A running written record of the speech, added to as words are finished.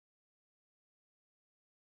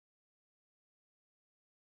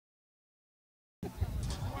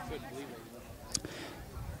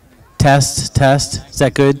Test, test. Is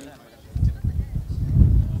that good?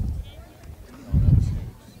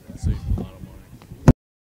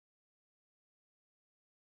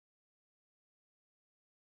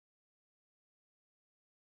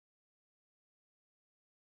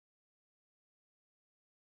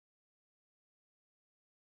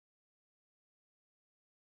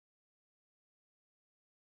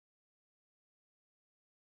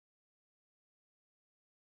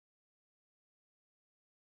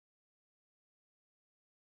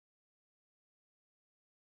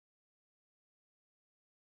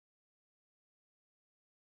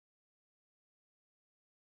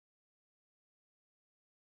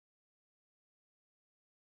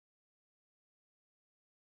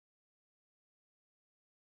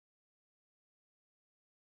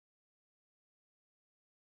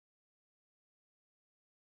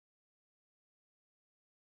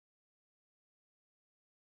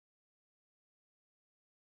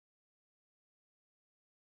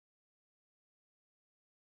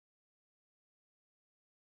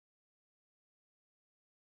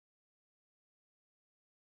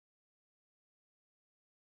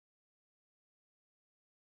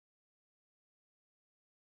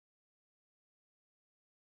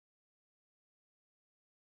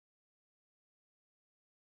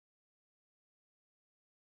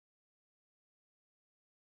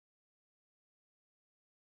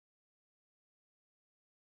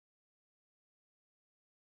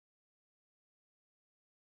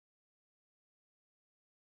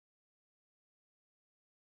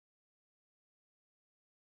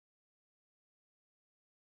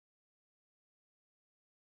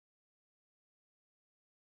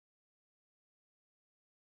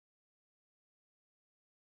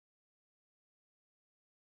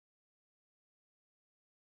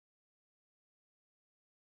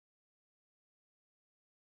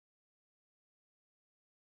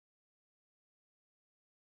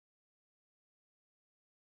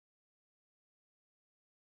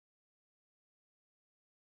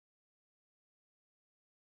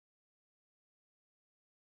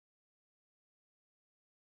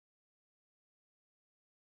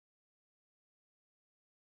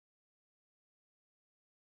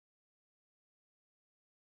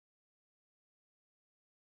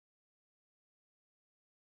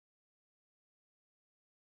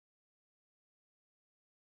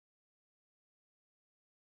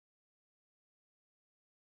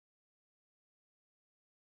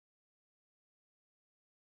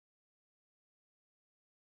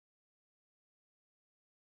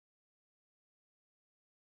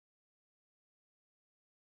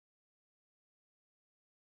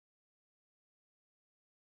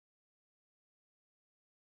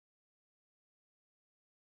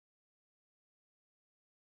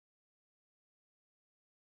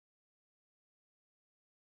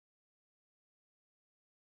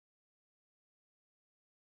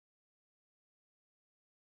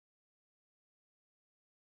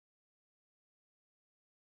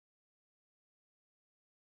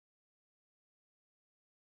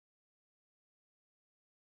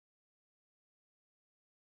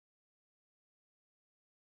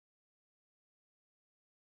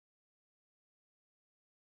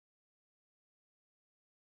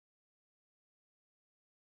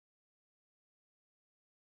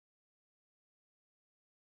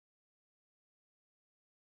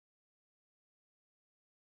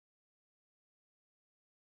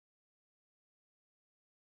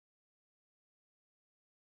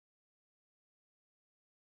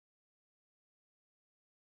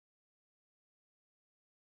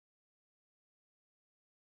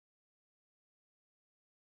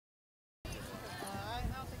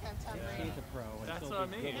 She's a pro. That's what I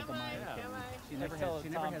mean. She never has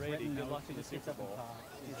written notes. She just gets up and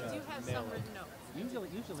talks. Do you have some written notes? Usually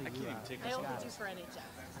I only do for NHS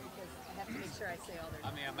because I have to make sure I say all their.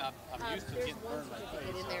 I mean, I'm used to getting burned my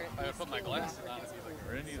face. In there, I put my glasses on.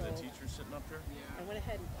 Are any of the teachers sitting up there? I went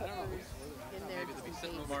ahead and put hers in there.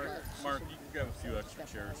 Mark, you can grab a few extra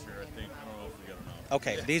chairs here. I think. I don't know if we got enough.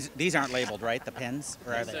 Okay, these aren't labeled, right? The pins,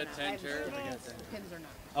 or are they? Said 10 chairs. The pins are not.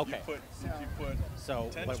 Okay. You put So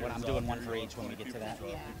 10 what chairs I'm doing out, one you for put each when we get to that.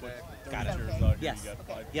 people's Yeah. You put Got 30 it. chairs Okay. out here, Yes. you got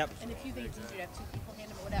Okay. 5 Yep. And if you think it's easier to have two people hand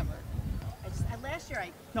them or whatever. Last year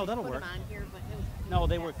I No, that'll put work. them on here, but it was. No,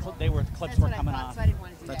 the clips That's were what I coming thought, off. so I didn't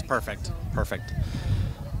want to do That's that. perfect. So- Perfect.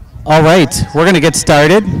 All right, we're going to get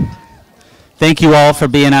started. Thank you all for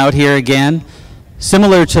being out here again.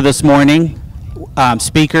 Similar to this morning,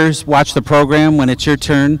 speakers, watch the program. When it's your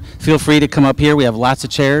turn, feel free to come up here. We have lots of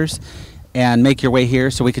chairs, and make your way here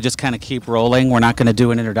so we could just kind of keep rolling. We're not going to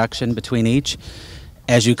do an introduction between each.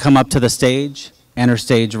 As you come up to the stage, enter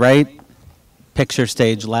stage right. picture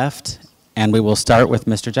stage left, and we will start with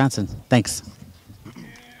Mr. Johnson. Thanks.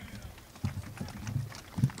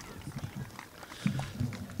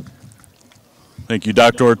 Thank you,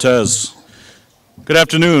 Dr. Ortez. Good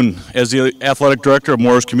afternoon. As the athletic director of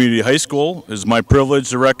Morris Community High School, it is my privilege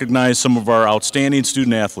to recognize some of our outstanding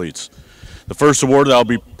student athletes. The first award that I'll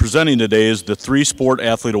be presenting today is the Three Sport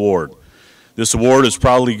Athlete Award. This award is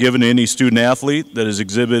proudly given to any student athlete that has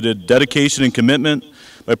exhibited dedication and commitment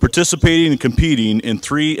by participating and competing in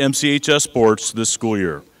 3 MCHS sports this school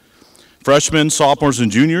year. Freshmen, sophomores,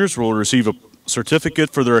 and juniors will receive a certificate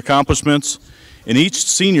for their accomplishments, and each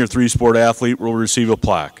senior 3-sport athlete will receive a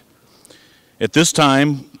plaque. At this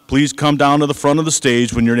time, please come down to the front of the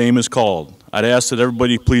stage when your name is called. I'd ask that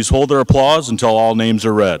everybody please hold their applause until all names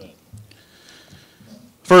are read.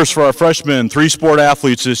 First, for our freshmen 3-sport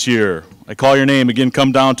athletes this year, I call your name, again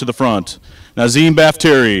come down to the front. Nazim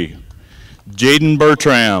Bafteri, Jaden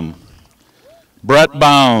Bertram, Brett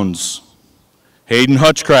Bounds, Hayden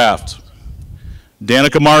Hutchcraft,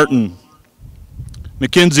 Danica Martin,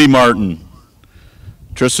 Mackenzie Martin,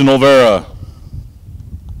 Tristan Olvera,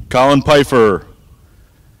 Colin Pfeiffer,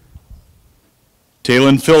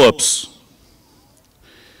 Taylon Phillips,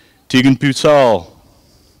 Tegan Pucel,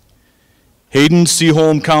 Hayden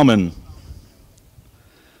Seaholm Kalman,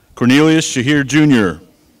 Cornelius Shahir Jr.,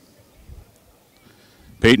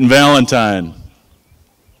 Peyton Valentine,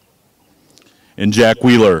 and Jack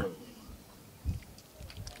Wheeler.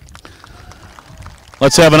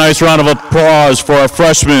 Let's have a nice round of applause for our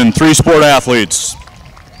freshmen 3-sport athletes.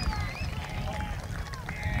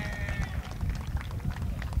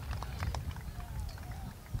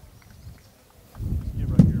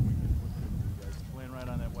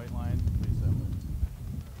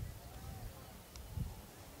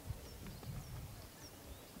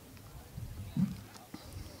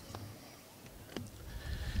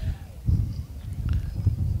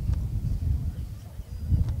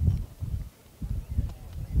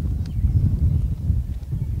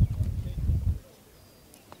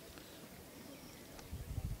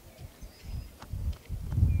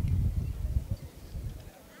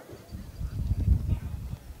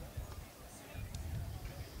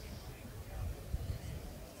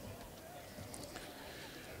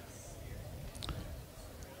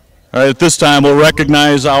 All right, at this time, we'll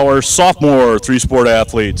recognize our sophomore 3-sport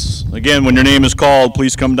athletes. Again, when your name is called,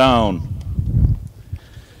 please come down.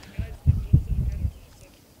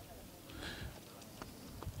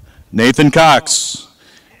 Nathan Cox,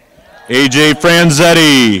 AJ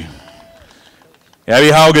Franzetti, Abby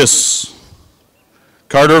Haugus,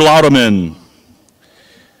 Carter Laudeman,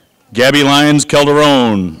 Gabby Lyons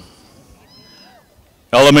Calderon,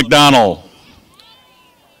 Ella McDonald,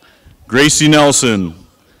 Gracie Nelson,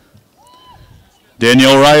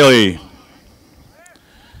 Danielle Riley,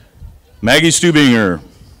 Maggie Stubinger,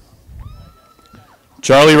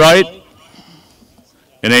 Charlie Wright,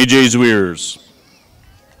 and AJ Zweers.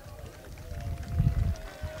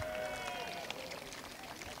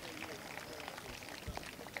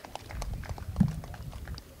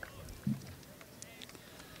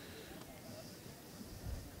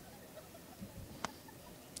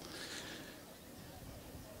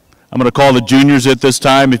 I'm going to call the juniors at this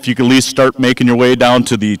time. If you can at least start making your way down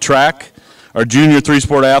to the track. Our junior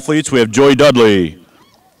 3-sport athletes, we have Joy Dudley,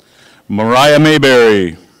 Mariah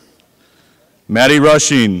Mayberry, Maddie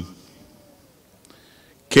Rushing,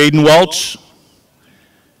 Caden Welch,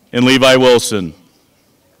 and Levi Wilson.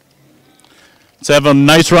 Let's have a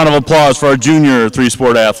nice round of applause for our junior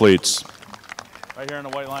 3-sport athletes. Right here on the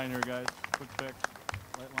white line here, guys. Quick pick.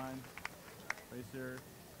 White line. Face here.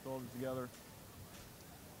 Shoulders together.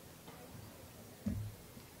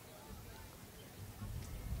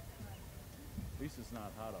 At least it's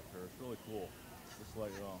not hot up here. It's really cool. Just to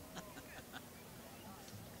let you know.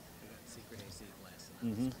 Secret AC glass.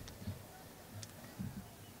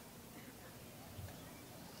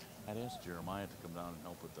 I'd ask Jeremiah to come down and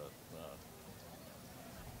help with the.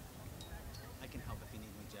 I can help if you need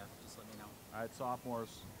me, Jeff. Just let me know. All right,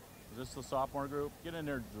 sophomores. Is this the sophomore group? Get in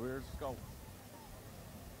there, Zweers. Let's go.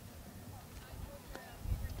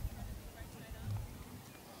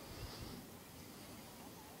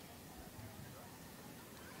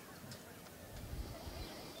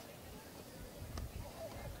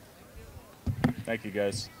 Thank you,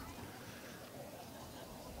 guys.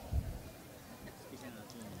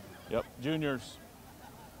 Yep, juniors.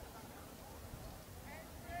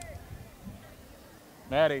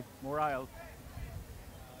 Maddie, Moriah.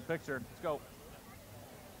 Picture, let's go.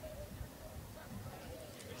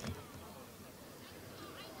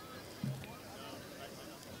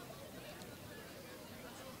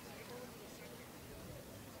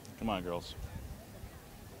 Come on, girls.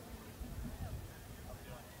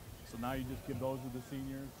 now you just give those to the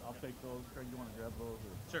seniors. I'll take those. Craig, you want to grab those?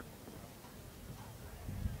 Or? Sure.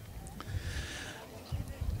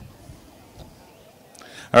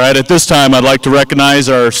 All right, at this time, I'd like to recognize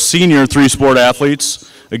our senior three-sport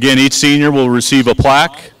athletes. Again, each senior will receive a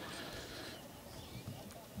plaque.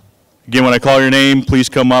 Again, when I call your name, please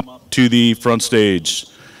come up to the front stage.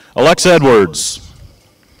 Alexa Edwards.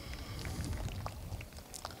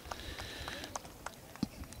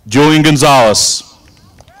 Julian Gonzalez.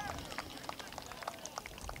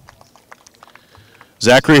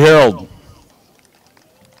 Zachary Harold.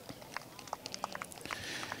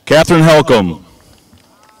 Catherine Helcom.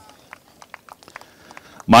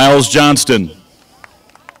 Miles Johnston.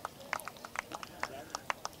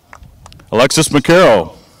 Alexis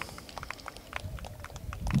McCarroll.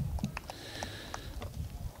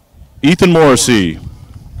 Ethan Morrissey.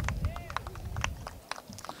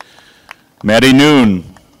 Maddie Noon.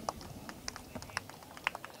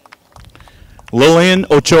 Lillian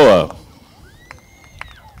Ochoa.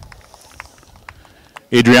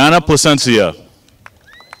 Adriana Placencia.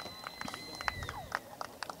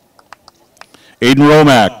 Aiden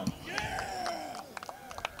Romack.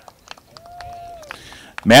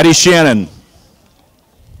 Maddie Shannon.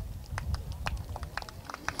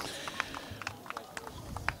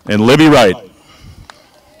 And Libby Wright.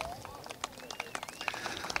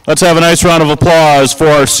 Let's have a nice round of applause for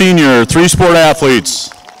our senior three-sport athletes.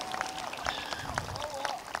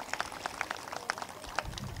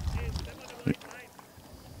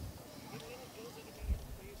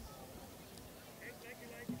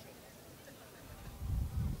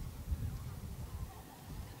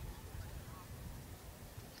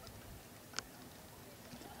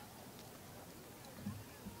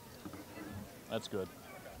 That's good.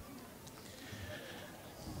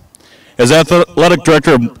 As Athletic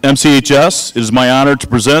Director of MCHS, it is my honor to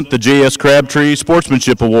present the J.S. Crabtree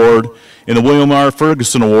Sportsmanship Award and the William R.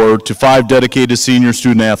 Ferguson Award to 5 dedicated senior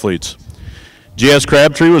student athletes. J.S.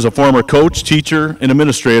 Crabtree was a former coach, teacher, and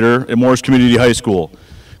administrator at Morris Community High School.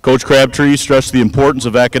 Coach Crabtree stressed the importance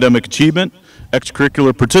of academic achievement,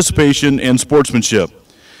 extracurricular participation, and sportsmanship.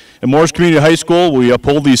 At Morris Community High School, we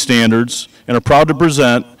uphold these standards and are proud to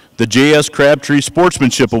present the J.S. Crabtree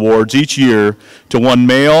Sportsmanship Awards each year to 1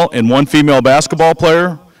 male and 1 female basketball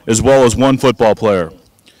player, as well as 1 football player.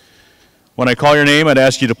 When I call your name, I'd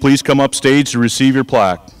ask you to please come up stage to receive your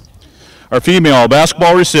plaque. Our female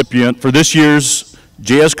basketball recipient for this year's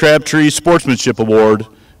J.S. Crabtree Sportsmanship Award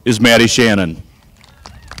is Maddie Shannon.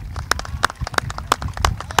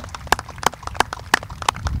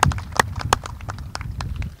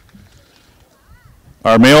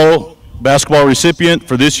 Our male basketball recipient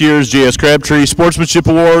for this year's J.S. Crabtree Sportsmanship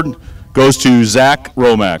Award goes to Zach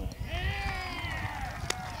Romack.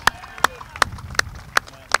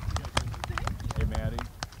 Hey, Maddie.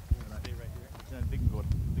 They can go over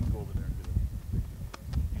there and get it.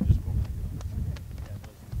 You just go over there and get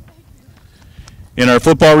it. And our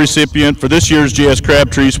football recipient for this year's J.S.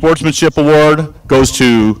 Crabtree Sportsmanship Award goes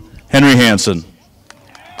to Henry Hansen.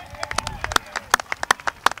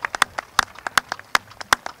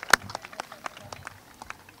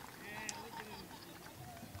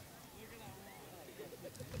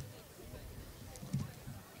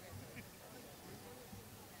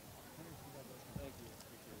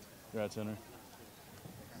 Congrats, Henry.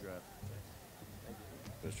 Congrats.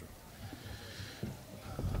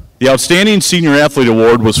 The Outstanding Senior Athlete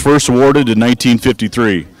Award was first awarded in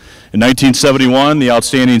 1953. In 1971, the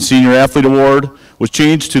Outstanding Senior Athlete Award was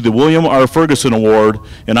changed to the William R. Ferguson Award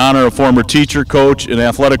in honor of former teacher, coach, and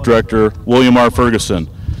athletic director William R. Ferguson.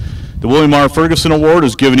 The William R. Ferguson Award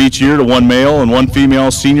is given each year to 1 male and 1 female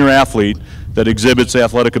senior athlete that exhibits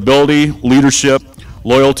athletic ability, leadership,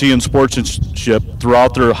 loyalty, and sportsmanship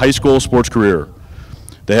throughout their high school sports career.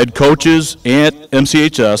 The head coaches at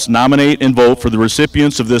MCHS nominate and vote for the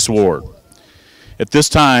recipients of this award. At this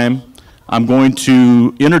time, I'm going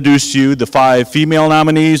to introduce to you the 5 female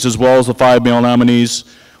nominees as well as the 5 male nominees.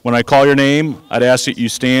 When I call your name, I'd ask that you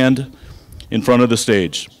stand in front of the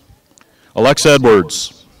stage. Alexa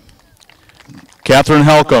Edwards, Catherine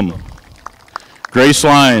Helcom, Grace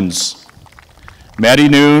Lines, Maddie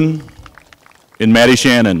Noon, and Maddie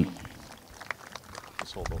Shannon.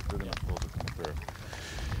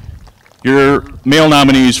 Your male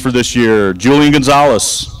nominees for this year: Julian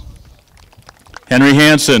Gonzalez, Henry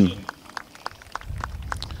Hansen,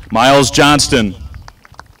 Miles Johnston,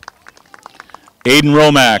 Aiden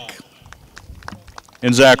Romack,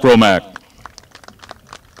 and Zach Romack.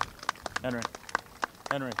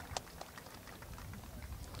 Henry.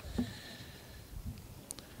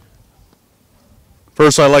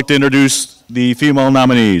 First, I'd like to introduce the female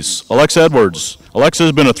nominees. Alexa Edwards. Alexa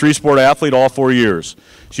has been a three-sport athlete all 4 years.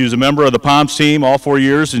 She was a member of the POMS team all 4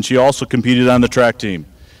 years, and she also competed on the track team.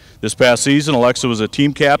 This past season, Alexa was a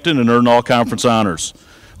team captain and earned all conference honors.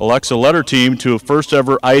 Alexa led her team to a first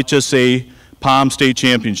ever IHSA POMS state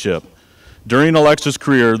championship. During Alexa's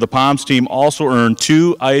career, the POMS team also earned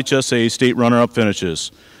 2 IHSA state runner-up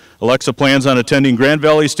finishes. Alexa plans on attending Grand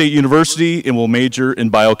Valley State University and will major in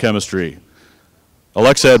biochemistry.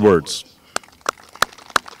 Alexa Edwards.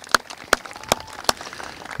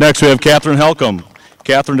 Next, we have Catherine Helcom.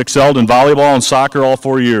 Catherine excelled in volleyball and soccer all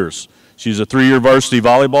 4 years. She's a 3-year varsity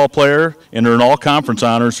volleyball player and earned all conference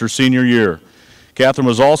honors her senior year. Catherine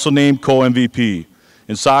was also named co-MVP.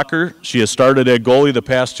 In soccer, she has started at goalie the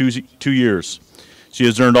past two years. She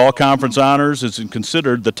has earned all conference honors and is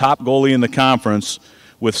considered the top goalie in the conference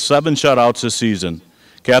with 7 shutouts this season.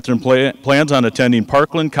 Catherine plans on attending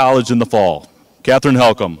Parkland College in the fall. Catherine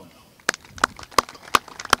Helcom.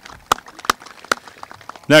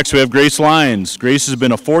 Next, we have Grace Lyons. Grace has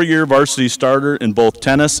been a 4-year varsity starter in both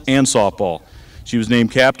tennis and softball. She was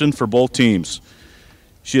named captain for both teams.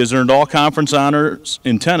 She has earned all conference honors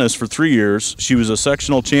in tennis for 3 years. She was a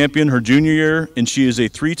sectional champion her junior year, and she is a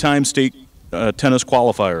 3-time state tennis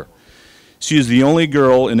qualifier. She is the only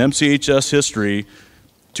girl in MCHS history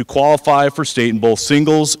to qualify for state in both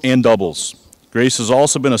singles and doubles. Grace has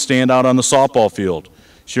also been a standout on the softball field.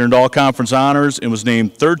 She earned all conference honors and was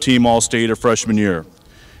named 3rd team All-State her freshman year.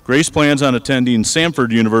 Grace plans on attending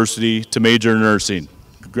Samford University to major in nursing.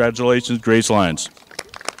 Congratulations, Grace Lyons.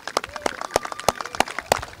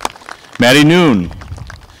 Maddie Noon.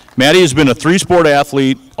 Maddie has been a 3-sport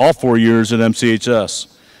athlete all 4 years at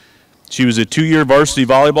MCHS. She was a 2-year varsity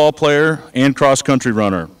volleyball player and cross-country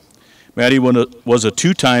runner. Maddie was a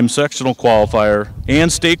 2-time sectional qualifier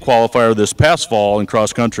and state qualifier this past fall in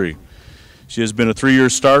cross-country. She has been a 3-year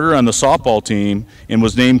starter on the softball team and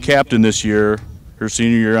was named captain this year, her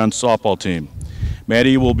senior year on the softball team.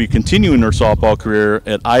 Maddie will be continuing her softball career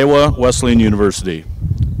at Iowa Wesleyan University.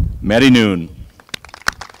 Maddie Noon.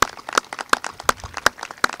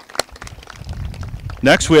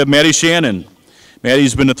 Next, we have Maddie Shannon.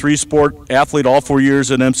 Maddie's been a 3-sport athlete all 4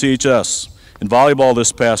 years at MCHS. In volleyball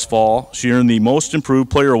this past fall, she earned the Most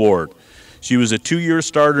Improved Player Award. She was a 2-year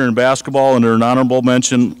starter in basketball and earned honorable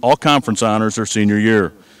mention all-conference honors her senior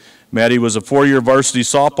year. Maddie was a 4-year varsity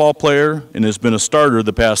softball player and has been a starter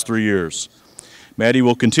the past 3 years. Maddie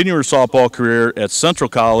will continue her softball career at Central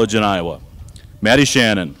College in Iowa. Maddie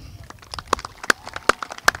Shannon.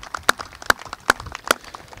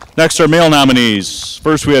 Next are male nominees.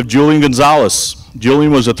 First we have Julian Gonzalez.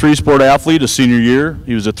 Julian was a 3-sport athlete his senior year.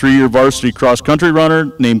 He was a 3-year varsity cross-country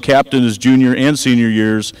runner, named captain his junior and senior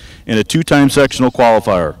years, and a 2-time sectional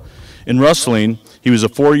qualifier. In wrestling, he was a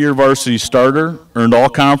 4-year varsity starter, earned all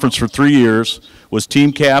conference for 3 years, was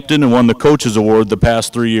team captain, and won the coaches award the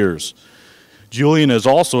past 3 years. Julian has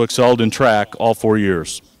also excelled in track all 4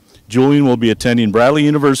 years. Julian will be attending Bradley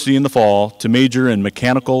University in the fall to major in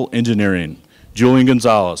mechanical engineering. Julian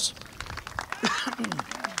Gonzalez.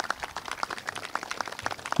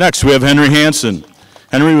 Next, we have Henry Hansen.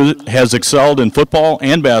 Henry has excelled in football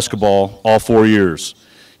and basketball all 4 years.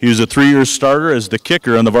 He was a 3-year starter as the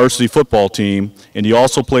kicker on the varsity football team, and he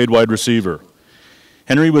also played wide receiver.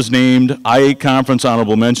 Henry was named I-8 Conference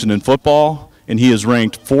Honorable Mention in football, and he is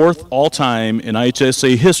ranked 4th all-time in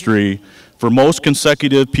IHSA history for most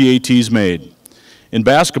consecutive PATs made. In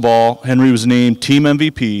basketball, Henry was named Team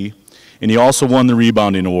MVP, and he also won the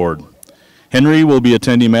Rebounding Award. Henry will be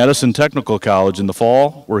attending Madison Technical College in the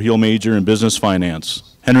fall, where he'll major in business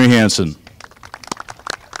finance. Henry Hansen.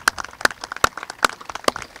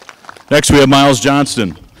 Next, we have Miles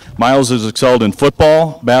Johnston. Miles has excelled in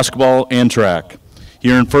football, basketball, and track.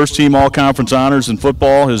 He earned first-team all-conference honors in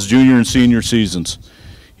football his junior and senior seasons.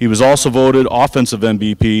 He was also voted offensive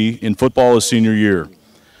MVP in football his senior year.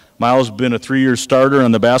 Miles has been a 3-year starter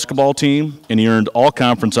on the basketball team, and he earned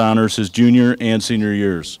all-conference honors his junior and senior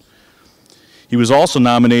years. He was also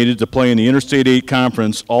nominated to play in the Interstate 8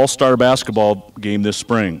 Conference All-Star Basketball game this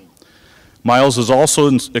spring. Miles has also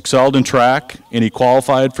excelled in track, and he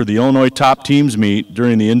qualified for the Illinois Top Teams meet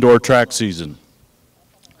during the indoor track season.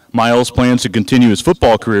 Miles plans to continue his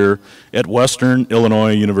football career at Western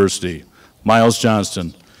Illinois University. Miles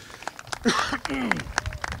Johnston.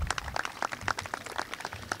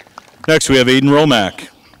 Next, we have Aiden Romack.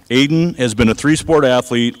 Aiden has been a 3-sport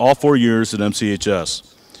athlete all 4 years at MCHS.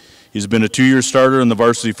 He's been a 2-year starter on the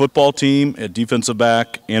varsity football team at defensive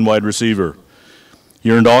back and wide receiver. He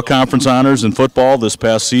earned all conference honors in football this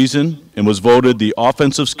past season and was voted the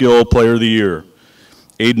Offensive Skill Player of the Year.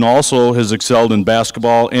 Aiden also has excelled in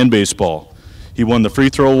basketball and baseball. He He won the free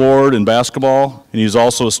throw award in basketball, and he's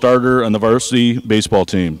also a starter on the varsity baseball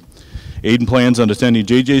team. Aiden plans on attending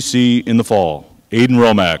JJC in the fall. Aiden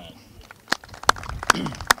Romack.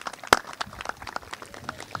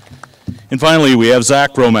 And finally, we have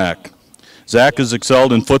Zach Romack. Zach has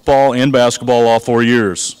excelled in football and basketball all 4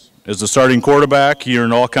 years. As the starting quarterback, he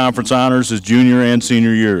earned all conference honors his junior and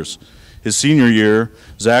senior years. His senior year,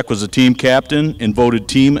 Zach was a team captain and voted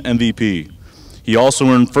team MVP. He also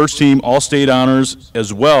earned first-team All-State honors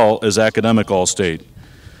as well as academic All-State.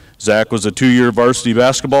 Zach was a 2-year varsity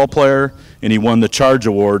basketball player, and he won the Charge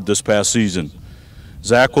Award this past season.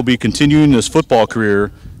 Zach will be continuing his football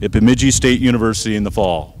career at Bemidji State University in the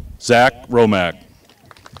fall. Zach Romack.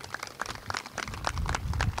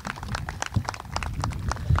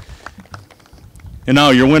 And now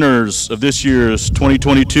your winners of this year's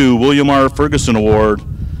 2022 William R. Ferguson Award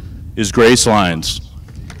is Grace Lyons.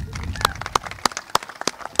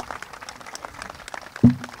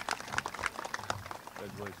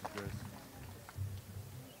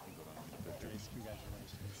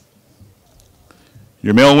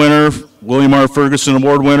 Your male winner, William R. Ferguson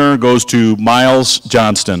Award winner, goes to Miles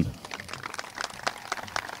Johnston.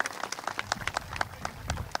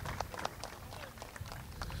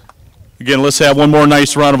 Again, let's have one more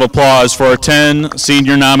nice round of applause for our 10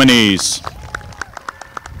 senior nominees.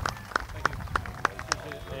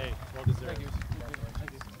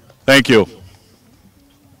 Thank you. Excuse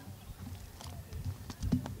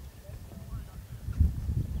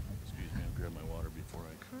me, I'll grab my water before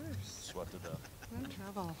I sweat to death. No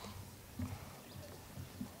trouble.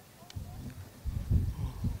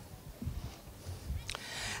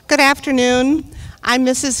 Good afternoon. I'm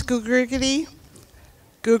Mrs. Gugerty.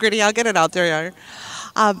 I'll get it out there.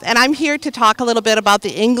 And I'm here to talk a little bit about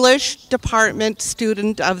the English Department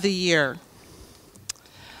Student of the Year.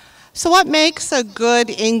 So what makes a good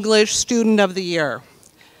English Student of the Year?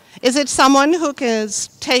 Is it someone who has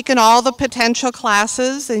taken all the potential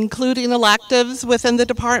classes, including electives, within the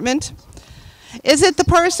department? Is it the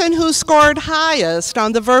person who scored highest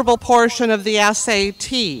on the verbal portion of the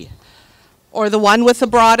SAT? Or the one with the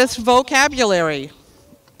broadest vocabulary?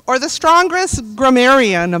 Or the strongest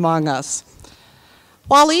grammarian among us?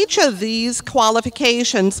 While each of these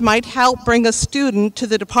qualifications might help bring a student to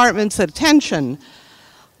the department's attention,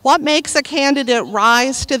 what makes a candidate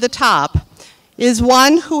rise to the top is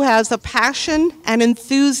one who has a passion and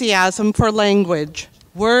enthusiasm for language,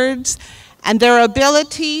 words, and their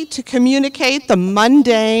ability to communicate the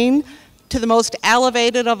mundane to the most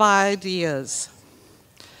elevated of ideas.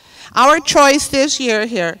 Our choice this year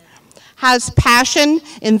here has passion,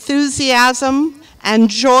 enthusiasm, and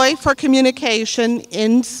joy for communication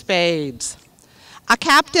in spades. A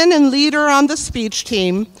captain and leader on the speech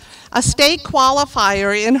team, a state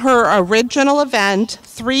qualifier in her original event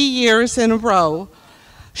 3 years in a row,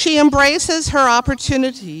 she embraces her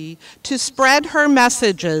opportunity to spread her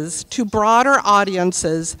messages to broader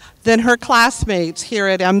audiences than her classmates here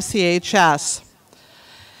at MCHS.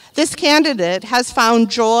 This candidate has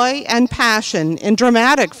found joy and passion in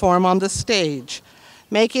dramatic form on the stage,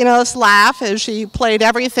 making us laugh as she played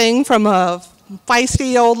everything from a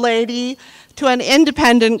feisty old lady to an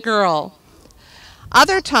independent girl.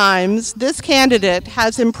 Other times, this candidate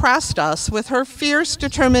has impressed us with her fierce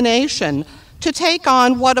determination to take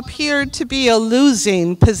on what appeared to be a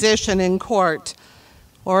losing position in court,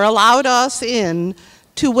 or allowed us in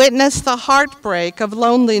to witness the heartbreak of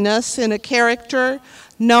loneliness in a character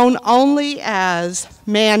known only as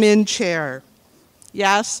Man in Chair.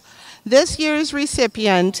 Yes, this year's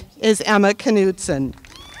recipient is Emma Knudsen.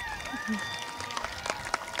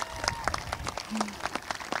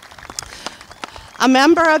 A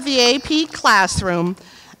member of the AP classroom,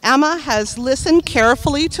 Emma has listened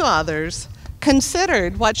carefully to others,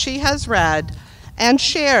 considered what she has read, and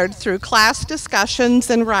shared through class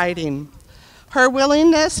discussions and writing. Her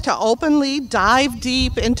willingness to openly dive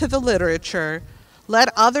deep into the literature,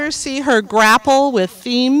 let others see her grapple with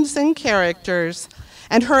themes and characters,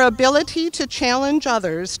 and her ability to challenge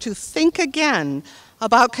others to think again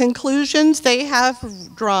about conclusions they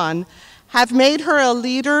have drawn have made her a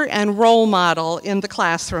leader and role model in the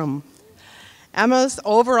classroom. Emma's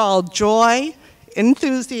overall joy,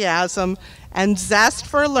 enthusiasm, and zest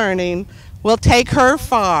for learning will take her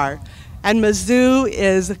far, and Mizzou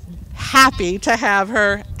is happy to have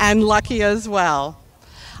her and lucky as well.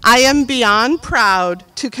 I am beyond proud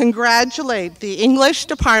to congratulate the English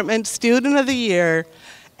Department Student of the Year,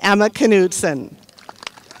 Emma Knudsen.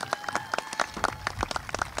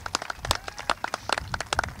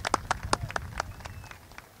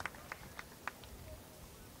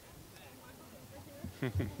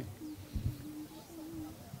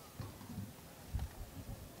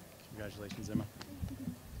 Congratulations, Emma.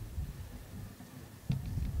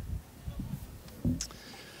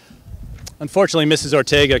 Unfortunately, Mrs.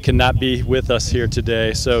 Ortega cannot be with us here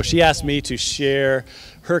today, so she asked me to share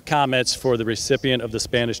her comments for the recipient of the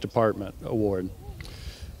Spanish Department Award.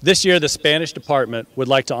 This year, the Spanish Department would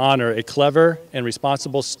like to honor a clever and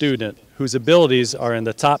responsible student whose abilities are in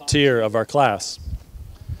the top tier of our class.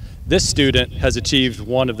 This student has achieved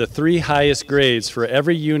one of the 3 highest grades for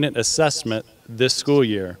every unit assessment this school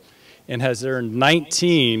year and has earned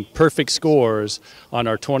 19 perfect scores on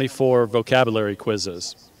our 24 vocabulary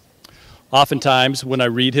quizzes. Oftentimes, when I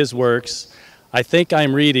read his works, I think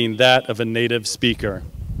I'm reading that of a native speaker.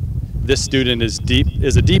 This student is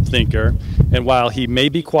a deep thinker, and while he may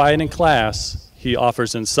be quiet in class, he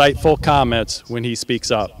offers insightful comments when he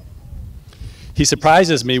speaks up. He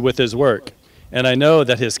surprises me with his work, and I know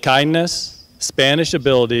that his kindness, Spanish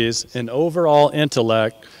abilities, and overall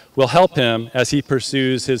intellect will help him as he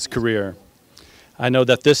pursues his career. I know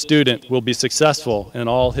that this student will be successful in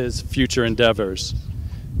all his future endeavors.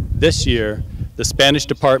 This year, the Spanish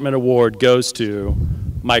Department Award goes to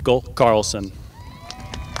Michael Carlson.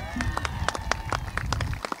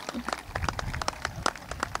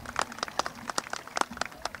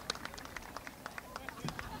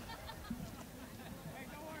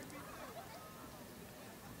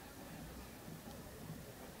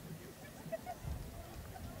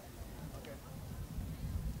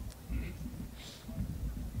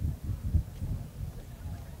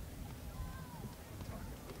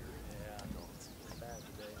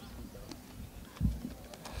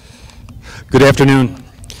 Good afternoon.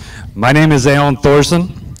 My name is Alan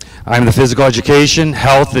Thorson. I'm the Physical Education,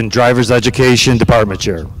 Health, and Driver's Education Department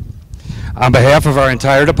Chair. On behalf of our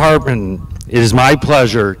entire department, it is my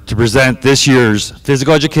pleasure to present this year's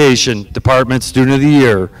Physical Education Department Student of the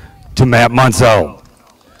Year to Matt Munsell.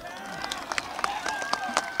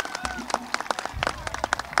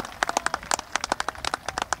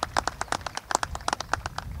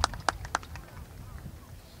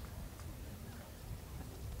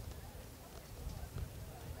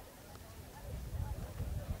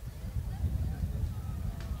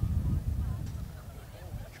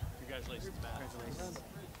 Congratulations, Matt. Congratulations.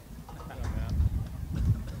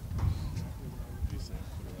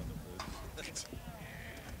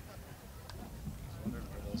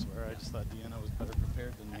 I just thought Deanna was better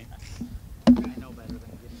prepared than me. I know better than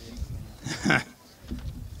getting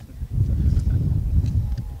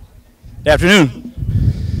Good afternoon.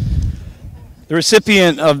 The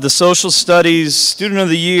recipient of the Social Studies Student of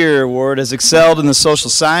the Year Award has excelled in the social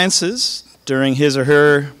sciences during his or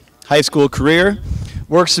her high school career,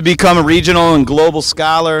 works to become a regional and global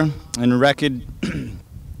scholar, and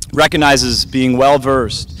recognizes being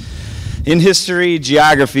well-versed in history,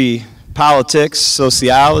 geography, politics,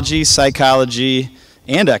 sociology, psychology,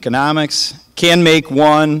 and economics, can make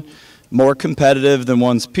one more competitive than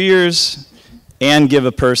one's peers and give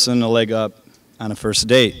a person a leg up on a first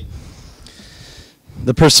date.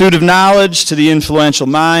 The pursuit of knowledge to the influential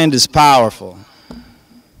mind is powerful.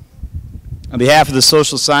 On behalf of the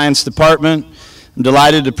Social Science Department, I'm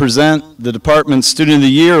delighted to present the department's Student of the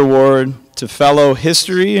Year Award to fellow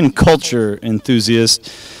history and culture enthusiast,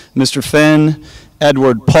 Mr. Finn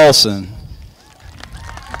Edward Paulson.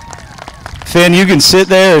 Finn, you can sit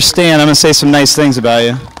there or stand. I'm going to say some nice things about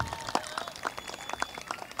you.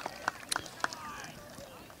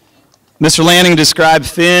 Mr. Lanning described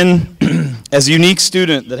Finn as a unique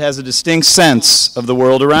student that has a distinct sense of the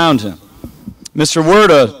world around him. Mr.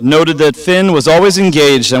 Werda noted that Finn was always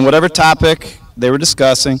engaged on whatever topic they were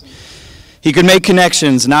discussing. He could make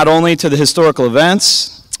connections not only to the historical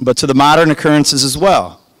events, but to the modern occurrences as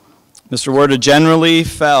well. Mr. Werda generally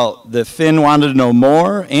felt that Finn wanted to know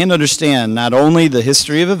more and understand not only the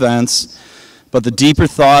history of events, but the deeper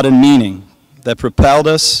thought and meaning that propelled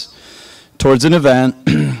us towards an event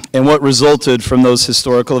and what resulted from those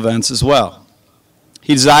historical events as well.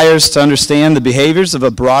 He desires to understand the behaviors of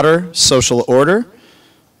a broader social order,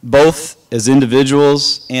 both as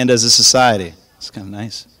individuals and as a society. It's kind of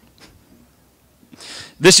nice.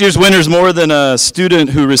 This year's winner is more than a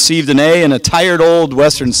student who received an A in a tired old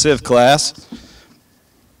Western Civ class.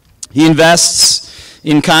 He invests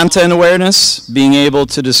in content awareness, being able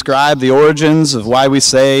to describe the origins of why we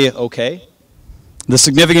say okay, the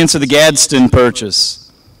significance of the Gadsden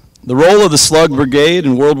Purchase, the role of the Slug Brigade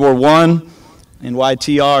in World War I, and why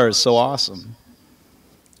TR is so awesome.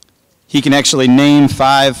 He can actually name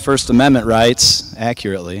 5 First Amendment rights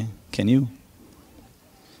accurately. Can you?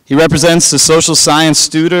 He represents the social science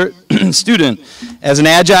student as an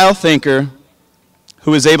agile thinker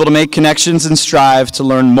who is able to make connections and strive to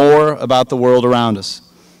learn more about the world around us.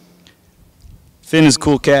 Finn is a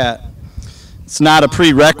cool cat. It's not a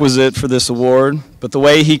prerequisite for this award, but the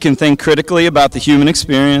way he can think critically about the human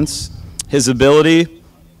experience, his ability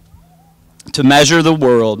to measure the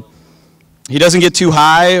world. He doesn't get too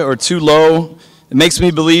high or too low. It makes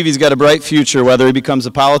me believe he's got a bright future, whether he becomes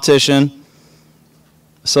a politician,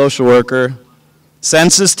 a social worker,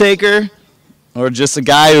 census taker, or just a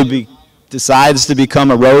guy who decides to become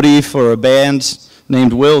a roadie for a band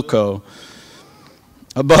named Wilco.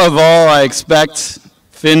 Above all, I expect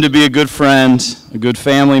Finn to be a good friend, a good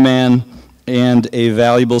family man, and a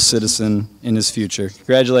valuable citizen in his future.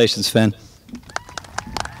 Congratulations, Finn.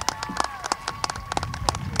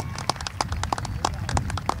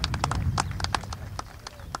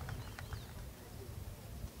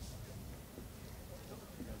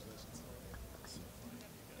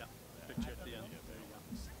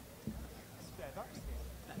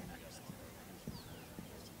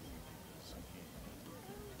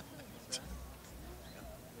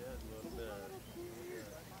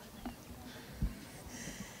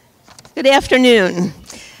 Good afternoon.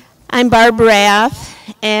 I'm Barb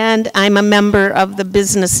Rath, and I'm a member of the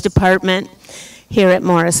business department here at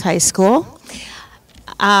Morris High School.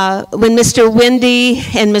 When Mr. Windy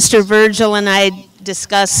and Mr. Virgil and I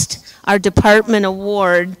discussed our department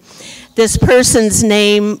award, this person's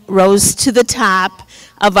name rose to the top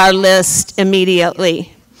of our list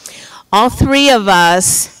immediately. All three of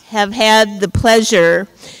us have had the pleasure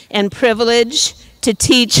and privilege to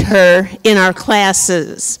teach her in our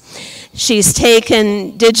classes. She's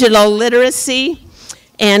taken digital literacy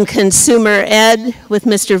and consumer ed with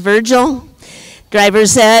Mr. Virgil,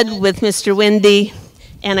 driver's ed with Mr. Windy,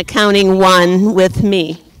 and accounting 1 with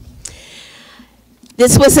me.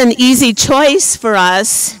 This was an easy choice for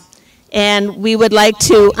us, and we would like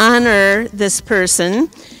to honor this person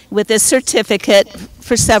with this certificate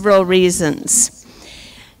for several reasons.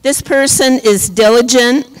 This person is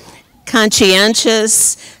diligent,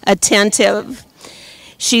 conscientious, attentive.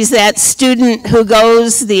 She's that student who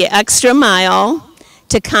goes the extra mile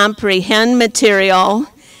to comprehend material,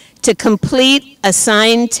 to complete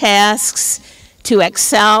assigned tasks, to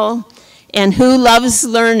excel, and who loves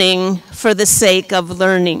learning for the sake of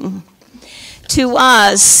learning. To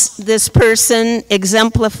us, this person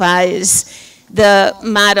exemplifies the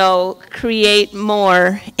motto, create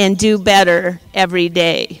more and do better every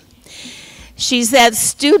day. She's that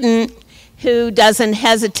student who doesn't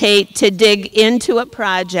hesitate to dig into a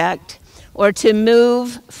project or to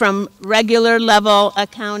move from regular level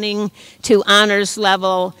accounting to honors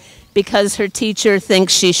level because her teacher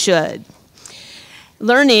thinks she should.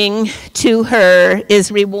 Learning to her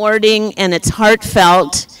is rewarding and it's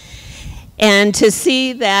heartfelt, and to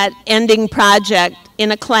see that ending project in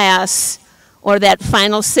a class or that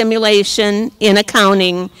final simulation in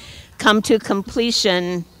accounting come to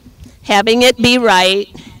completion, having it be right,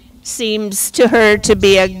 seems to her to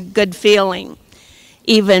be a good feeling,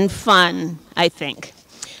 even fun, I think.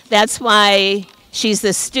 That's why she's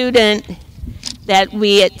the student that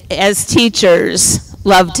we as teachers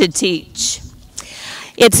love to teach.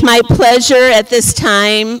 It's my pleasure at this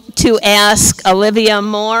time to ask Olivia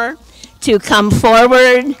Moore to come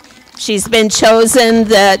forward. She's been chosen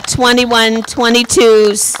the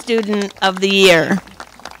 21-22 Student of the Year.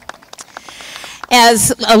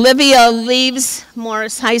 As Olivia leaves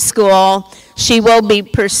Morris High School, she will be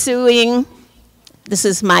pursuing, this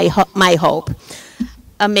is my hope,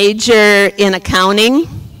 a major in accounting.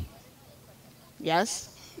 Yes?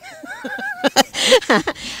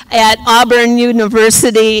 At Auburn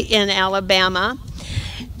University in Alabama,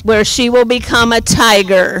 where she will become a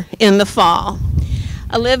tiger in the fall.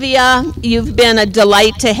 Olivia, you've been a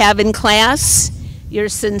delight to have in class. You're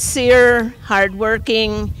sincere,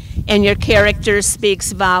 hardworking, and your character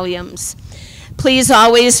speaks volumes. Please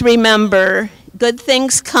always remember, good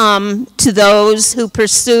things come to those who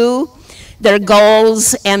pursue their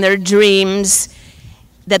goals and their dreams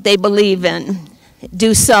that they believe in.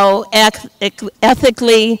 Do so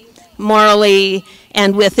ethically, morally,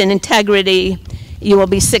 and with integrity. You will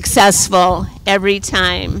be successful every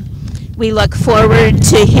time. We look forward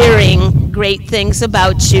to hearing great things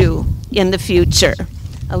about you in the future.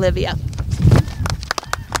 Olivia.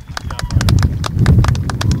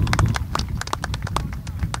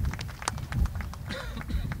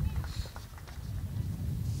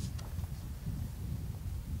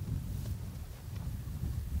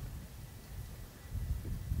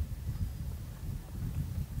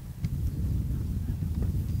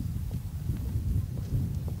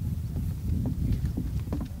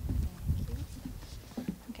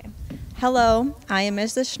 Hello, I am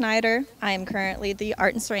Mrs. Schneider. I am currently the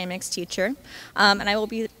Art and Ceramics teacher, and I will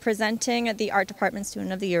be presenting the Art Department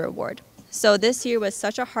Student of the Year Award. So this year was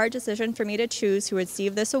such a hard decision for me to choose who would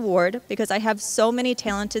receive this award because I have so many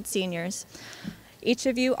talented seniors. Each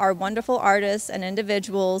of you are wonderful artists and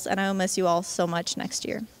individuals, and I will miss you all so much next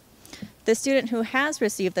year. The student who has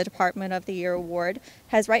received the Department of the Year award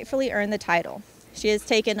has rightfully earned the title. She has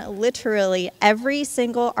taken literally every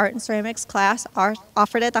single art and ceramics class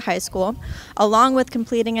offered at the high school, along with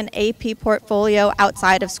completing an AP portfolio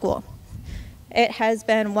outside of school. It has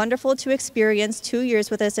been wonderful to experience 2 years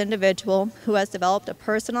with this individual who has developed a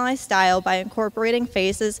personalized style by incorporating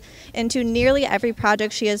faces into nearly every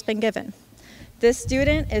project she has been given. This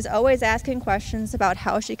student is always asking questions about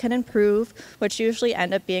how she can improve, which usually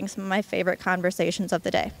end up being some of my favorite conversations of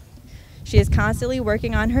the day. She is constantly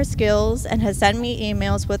working on her skills and has sent me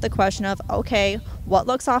emails with the question of, okay, what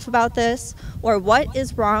looks off about this? Or what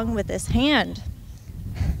is wrong with this hand?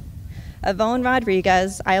 Yvonne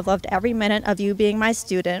Rodriguez, I have loved every minute of you being my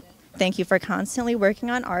student. Thank you for constantly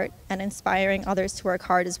working on art and inspiring others to work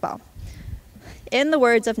hard as well. In the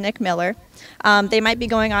words of Nick Miller, they might be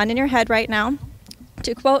going on in your head right now.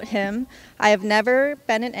 To quote him, I have never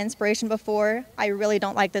been an inspiration before. I really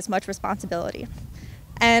don't like this much responsibility.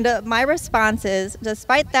 And my response is,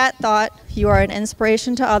 despite that thought, you are an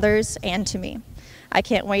inspiration to others and to me. I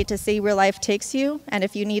can't wait to see where life takes you, and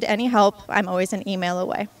if you need any help, I'm always an email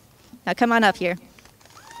away. Now come on up here.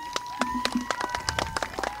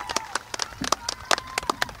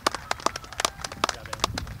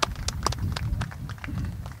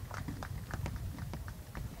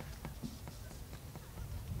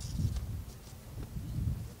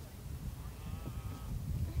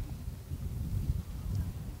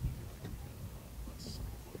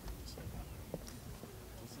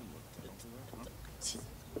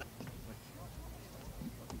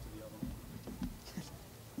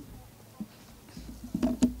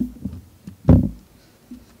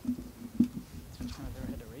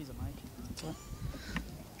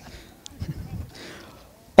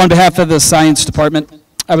 On behalf of the Science Department,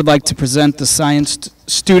 I would like to present the Science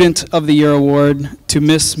Student of the Year Award to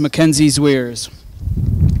Miss Mackenzie Zweers.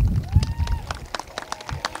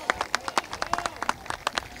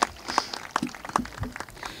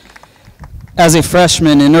 As a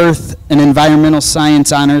freshman in Earth and Environmental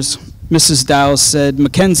Science honors, Mrs. Dow said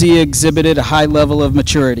Mackenzie exhibited a high level of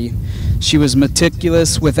maturity. She was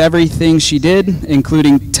meticulous with everything she did,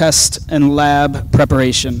 including test and lab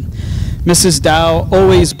preparation. Mrs. Dow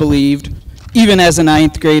always believed, even as a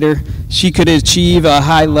 9th grader, she could achieve a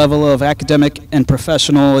high level of academic and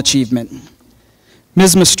professional achievement.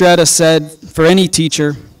 Ms. Mastretta said, for any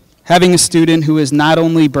teacher, having a student who is not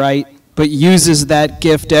only bright, but uses that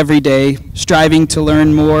gift every day, striving to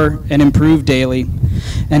learn more and improve daily,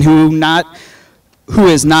 and who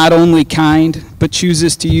is not only kind, but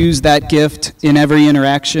chooses to use that gift in every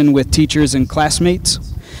interaction with teachers and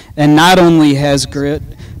classmates, and not only has grit,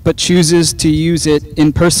 but chooses to use it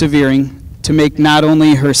in persevering to make not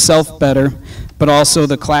only herself better, but also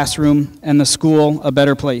the classroom and the school a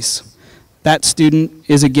better place. That student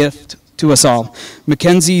is a gift to us all.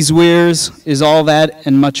 Mackenzie Zweers is all that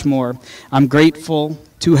and much more. I'm grateful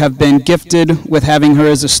to have been gifted with having her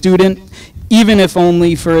as a student, even if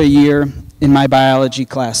only for a year in my biology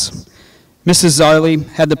class. Mrs. Zarley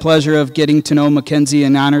had the pleasure of getting to know Mackenzie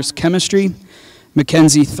in honors chemistry.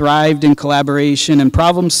 Mackenzie thrived in collaboration and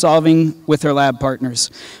problem solving with her lab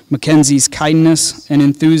partners. Mackenzie's kindness and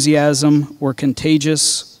enthusiasm were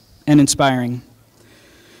contagious and inspiring.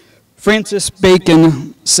 Francis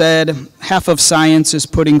Bacon said, half of science is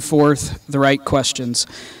putting forth the right questions.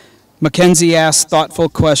 Mackenzie asks thoughtful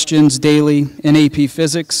questions daily in AP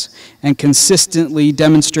Physics and consistently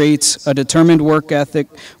demonstrates a determined work ethic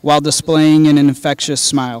while displaying an infectious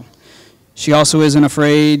smile. She also isn't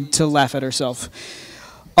afraid to laugh at herself.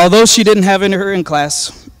 Although she didn't have her in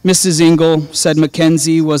class, Mrs. Engel said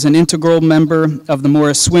Mackenzie was an integral member of the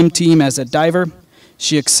Morris swim team as a diver.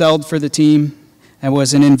 She excelled for the team and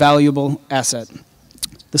was an invaluable asset.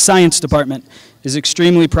 The Science Department is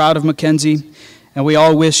extremely proud of Mackenzie, and we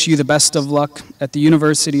all wish you the best of luck at the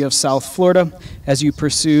University of South Florida as you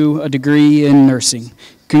pursue a degree in nursing.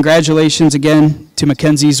 Congratulations again to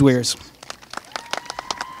Mackenzie Zweers.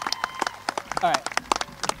 All right.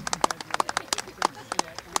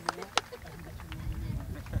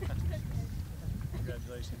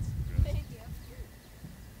 Congratulations. Thank you.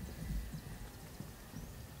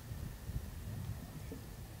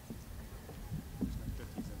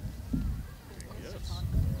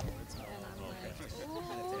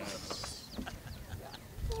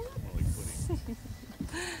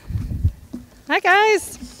 Hi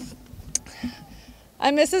guys,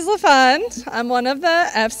 I'm Mrs. LaFond. I'm one of the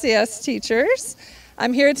FCS teachers.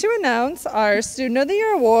 I'm here to announce our Student of the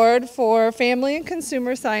Year Award for Family and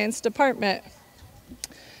Consumer Science Department.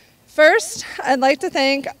 First, I'd like to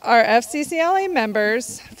thank our FCCLA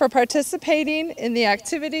members for participating in the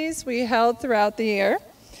activities we held throughout the year.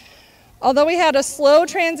 Although we had a slow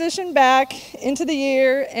transition back into the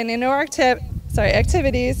year and into our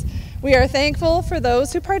activities, we are thankful for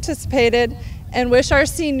those who participated and wish our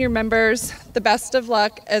senior members the best of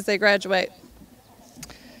luck as they graduate.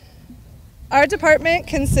 Our department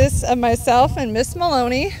consists of myself and Miss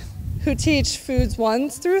Maloney, who teach Foods 1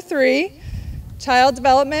 through 3, Child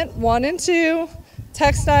Development 1 and 2,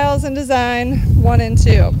 Textiles and Design 1 and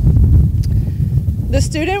 2. The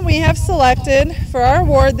student we have selected for our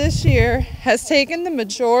award this year has taken the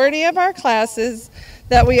majority of our classes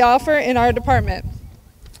that we offer in our department.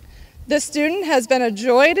 This student has been a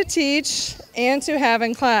joy to teach and to have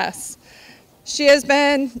in class. She has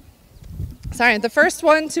been the first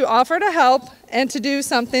one to offer to help and to do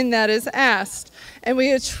something that is asked. And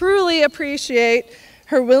we truly appreciate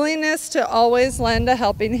her willingness to always lend a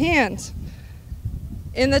helping hand.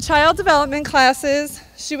 In the child development classes,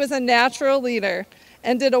 she was a natural leader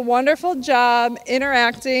and did a wonderful job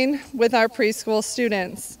interacting with our preschool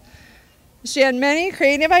students. She had many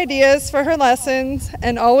creative ideas for her lessons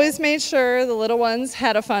and always made sure the little ones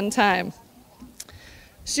had a fun time.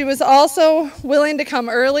 She was also willing to come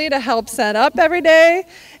early to help set up every day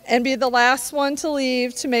and be the last one to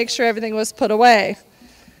leave to make sure everything was put away.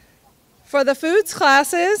 For the foods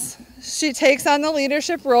classes, she takes on the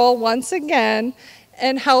leadership role once again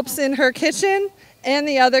and helps in her kitchen and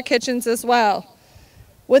the other kitchens as well.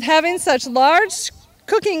 With having such large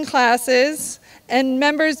cooking classes and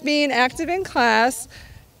members being active in class,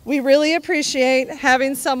 we really appreciate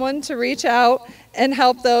having someone to reach out and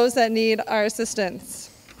help those that need our assistance.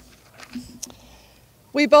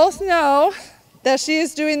 We both know that she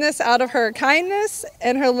is doing this out of her kindness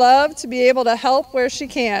and her love to be able to help where she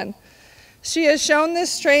can. She has shown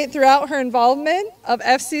this trait throughout her involvement of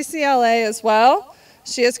FCCLA as well.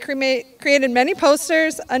 She has created many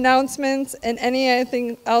posters, announcements, and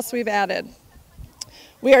anything else we've added.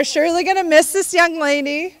 We are surely going to miss this young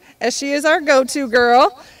lady, as she is our go-to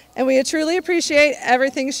girl, and we truly appreciate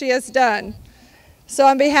everything she has done. So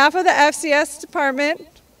on behalf of the FCS department,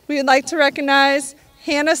 we would like to recognize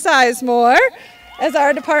Hannah Sizemore as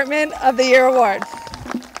our Department of the Year Award.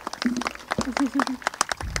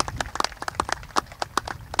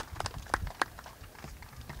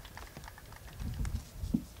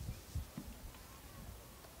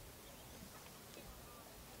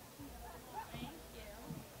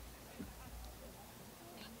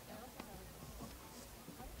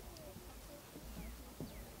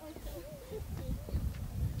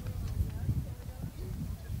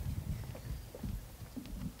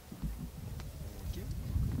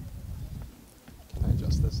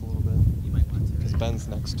 This a little bit? You might want to. Because Ben's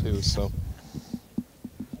next too, so.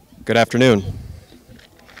 Good afternoon.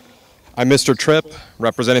 I'm Mr. Tripp,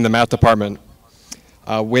 representing the math department.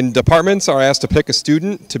 When departments are asked to pick a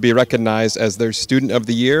student to be recognized as their student of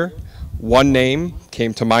the year, one name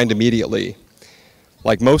came to mind immediately.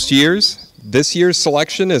 Like most years, this year's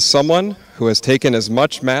selection is someone who has taken as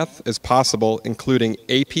much math as possible, including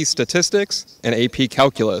AP Statistics and AP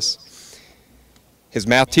Calculus. His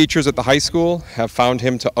math teachers at the high school have found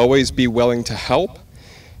him to always be willing to help,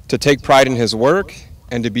 to take pride in his work,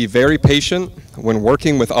 and to be very patient when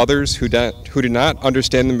working with others who do not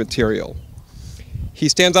understand the material. He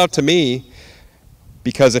stands out to me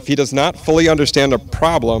because if he does not fully understand a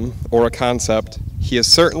problem or a concept, he is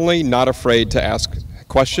certainly not afraid to ask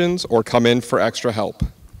questions or come in for extra help.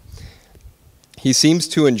 He seems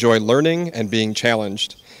to enjoy learning and being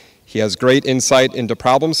challenged. He has great insight into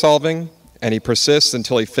problem solving, and he persists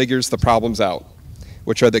until he figures the problems out,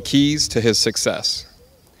 which are the keys to his success.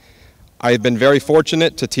 I have been very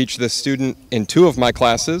fortunate to teach this student in 2 of my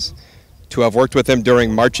classes, to have worked with him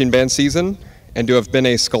during marching band season, and to have been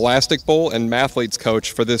a Scholastic Bowl and Mathletes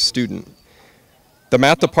coach for this student. The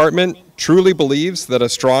math department truly believes that a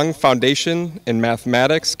strong foundation in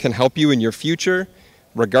mathematics can help you in your future,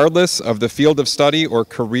 regardless of the field of study or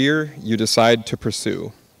career you decide to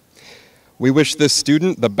pursue. We wish this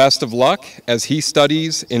student the best of luck as he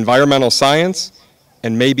studies environmental science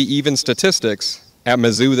and maybe even statistics at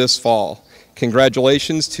Mizzou this fall.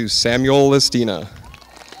 Congratulations to Samuel Listina.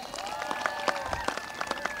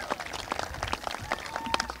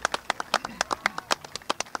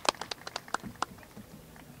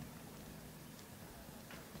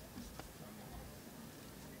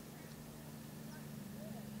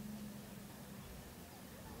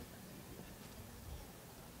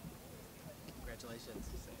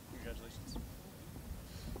 Congratulations.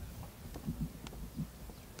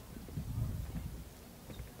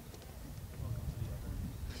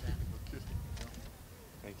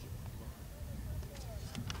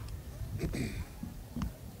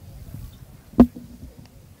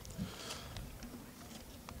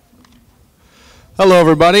 Hello,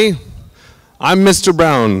 everybody. I'm Mr.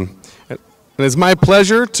 Brown, and it's my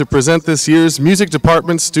pleasure to present this year's Music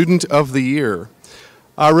Department Student of the Year.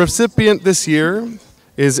 Our recipient this year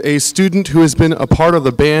is a student who has been a part of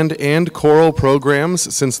the band and choral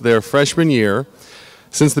programs since their freshman year.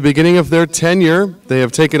 Since the beginning of their tenure, they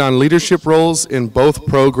have taken on leadership roles in both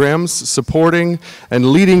programs, supporting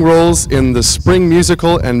and leading roles in the spring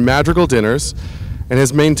musical and madrigal dinners, and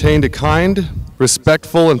has maintained a kind,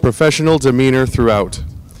 respectful, and professional demeanor throughout.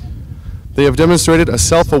 They have demonstrated a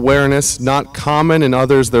self-awareness not common in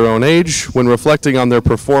others their own age when reflecting on their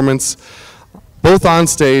performance, both on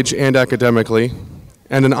stage and academically,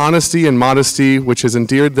 and an honesty and modesty which has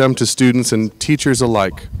endeared them to students and teachers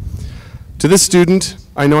alike. To this student,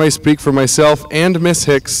 I know I speak for myself and Miss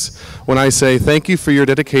Hicks when I say thank you for your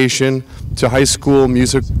dedication to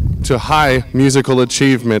high musical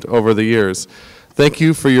achievement over the years. Thank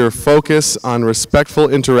you for your focus on respectful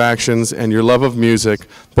interactions and your love of music,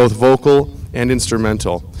 both vocal and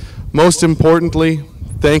instrumental. Most importantly,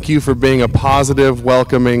 thank you for being a positive,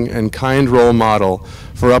 welcoming, and kind role model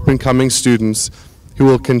for up-and-coming students who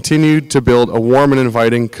will continue to build a warm and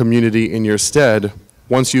inviting community in your stead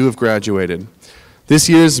once you have graduated. This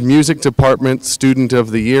year's Music Department Student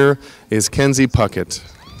of the Year is Kenzie Puckett.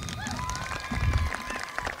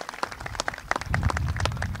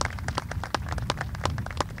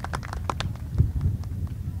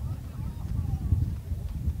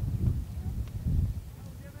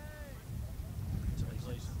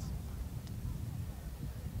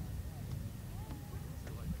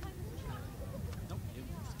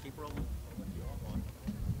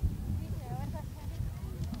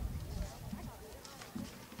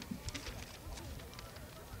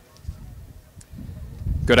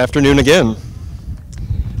 Good afternoon again.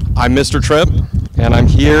 I'm Mr. Tripp, and I'm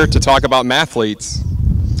here to talk about mathletes.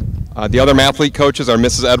 The other mathlete coaches are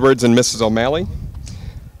Mrs. Edwards and Mrs. O'Malley.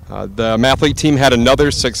 The mathlete team had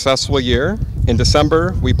another successful year. In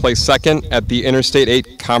December, we placed second at the Interstate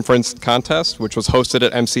 8 Conference Contest, which was hosted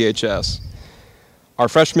at MCHS. Our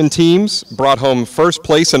freshman teams brought home first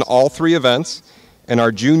place in all 3 events, and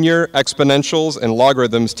our junior exponentials and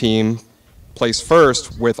logarithms team placed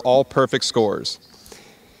first with all perfect scores.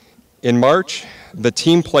 In March, the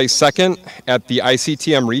team placed second at the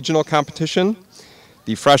ICTM regional competition.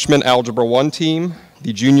 The freshman Algebra 1 team,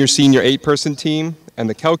 the junior-senior 8-person team, and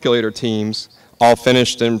the calculator teams all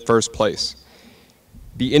finished in first place.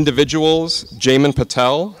 The individuals, Jamin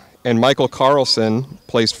Patel and Michael Carlson,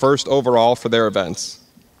 placed first overall for their events.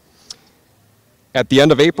 At the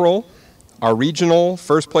end of April, our regional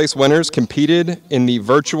first-place winners competed in the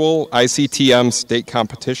virtual ICTM state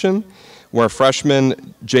competition, where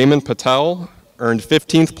freshman Jamin Patel earned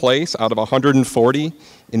 15th place out of 140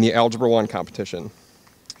 in the Algebra 1 competition.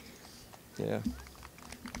 Yeah.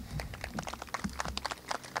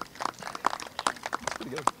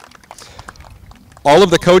 All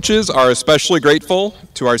of the coaches are especially grateful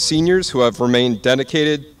to our seniors who have remained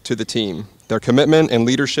dedicated to the team. Their commitment and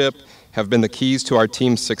leadership have been the keys to our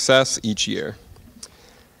team's success each year.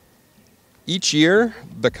 Each year,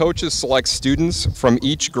 the coaches select students from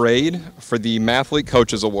each grade for the Mathlete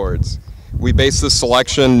Coaches Awards. We base this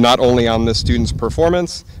selection not only on the student's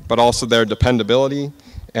performance, but also their dependability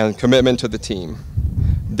and commitment to the team.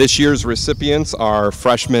 This year's recipients are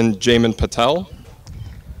freshman Jamin Patel,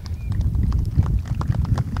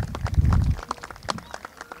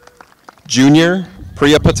 junior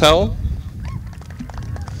Priya Patel,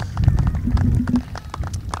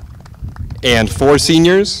 and 4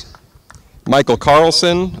 seniors, Michael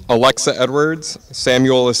Carlson, Alexa Edwards,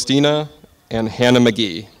 Samuel Estina, and Hannah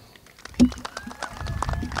McGee.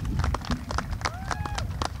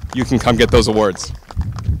 You can come get those awards.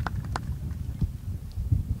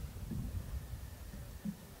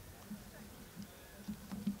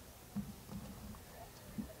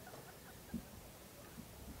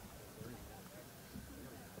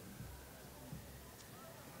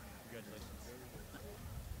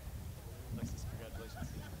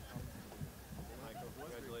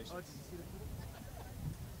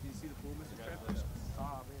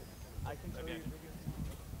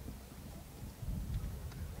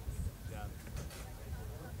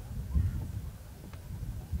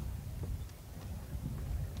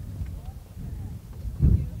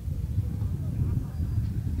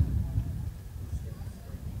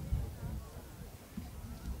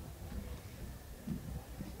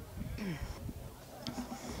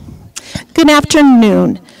 Good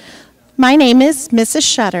afternoon. My name is Mrs.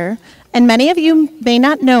 Shutter, and many of you may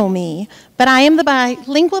not know me, but I am the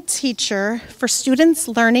bilingual teacher for students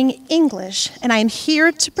learning English, and I am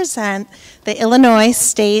here to present the Illinois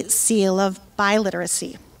State Seal of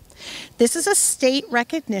Biliteracy. This is a state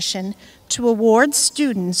recognition to award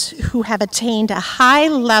students who have attained a high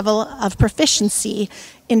level of proficiency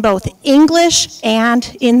in both English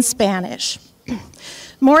and in Spanish.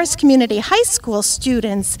 Morris Community High School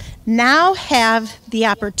students now have the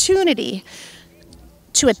opportunity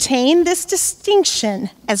to attain this distinction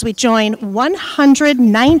as we join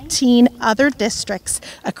 119 other districts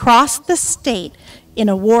across the state in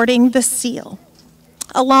awarding the seal.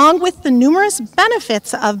 Along with the numerous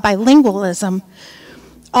benefits of bilingualism,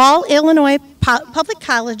 all Illinois public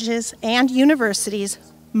colleges and universities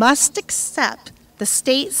must accept the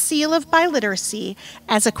state seal of biliteracy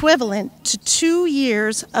as equivalent to 2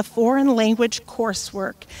 years of foreign language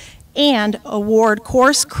coursework and award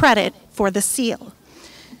course credit for the seal.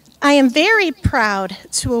 I am very proud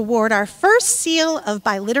to award our first seal of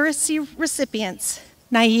biliteracy recipients,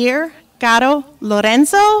 Nair Gato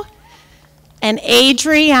Lorenzo and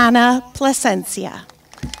Adriana Plasencia.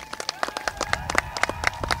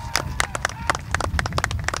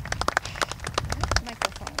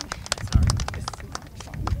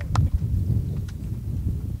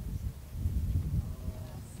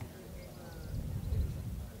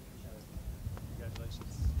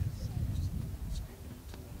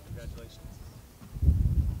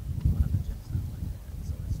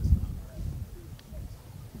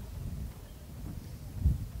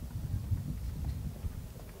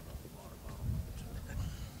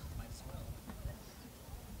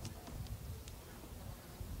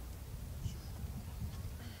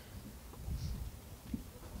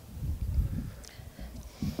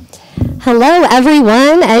 Hello,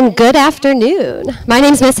 everyone, and good afternoon. My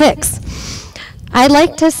name's Miss Hicks. I'd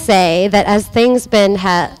like to say that as things been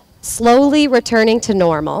slowly returning to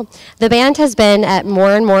normal, the band has been at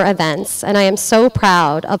more and more events, and I am so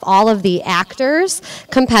proud of all of the actors,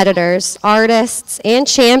 competitors, artists, and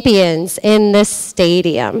champions in this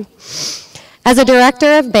stadium. As a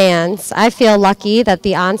director of bands, I feel lucky that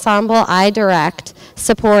the ensemble I direct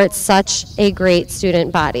supports such a great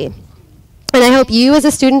student body. And I hope you as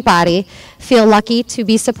a student body feel lucky to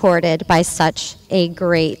be supported by such a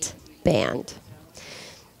great band.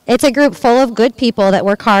 It's a group full of good people that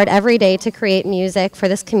work hard every day to create music for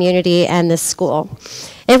this community and this school.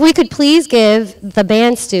 If we could please give the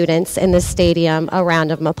band students in this stadium a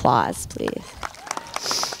round of applause, please.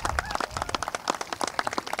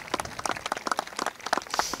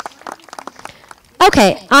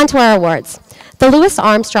 Okay, on to our awards. The Louis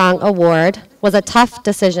Armstrong Award was a tough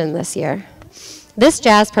decision this year. This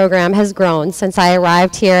jazz program has grown since I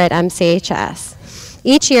arrived here at MCHS.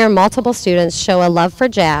 Each year, multiple students show a love for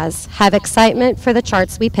jazz, have excitement for the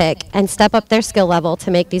charts we pick, and step up their skill level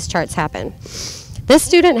to make these charts happen. This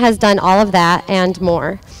student has done all of that and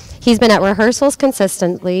more. He's been at rehearsals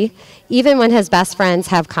consistently, even when his best friends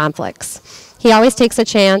have conflicts. He always takes a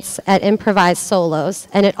chance at improvised solos,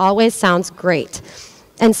 and it always sounds great.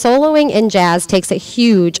 And soloing in jazz takes a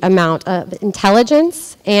huge amount of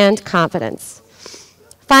intelligence and confidence.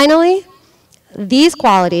 Finally, these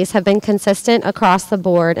qualities have been consistent across the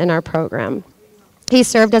board in our program. He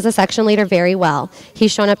served as a section leader very well.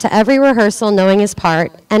 He's shown up to every rehearsal knowing his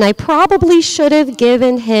part, and I probably should have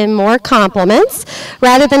given him more compliments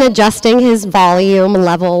rather than adjusting his volume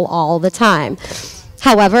level all the time.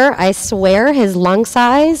 However, I swear his lung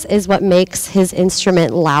size is what makes his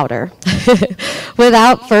instrument louder.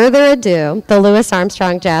 Without further ado, the Louis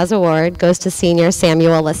Armstrong Jazz Award goes to senior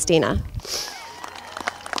Samuel Listina.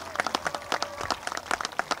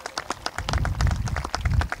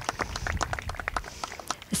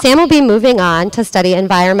 Sam will be moving on to study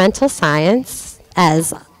environmental science,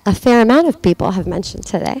 as a fair amount of people have mentioned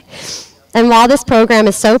today. And while this program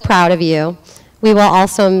is so proud of you, we will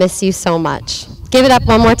also miss you so much. Give it up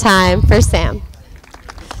one more time for Sam.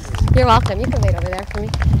 You're welcome. You can wait over there for me.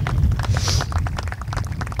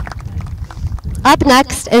 Up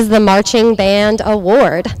next is the Marching Band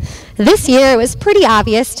Award. This year it was pretty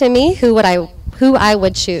obvious to me who I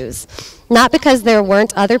would choose. Not because there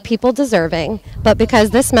weren't other people deserving, but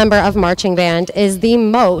because this member of marching band is the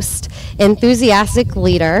most enthusiastic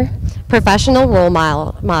leader, professional role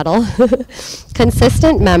model,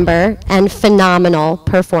 consistent member, and phenomenal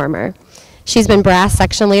performer. She's been brass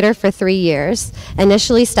section leader for 3 years,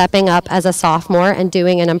 initially stepping up as a sophomore and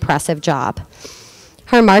doing an impressive job.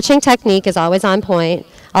 Her marching technique is always on point,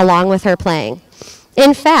 along with her playing.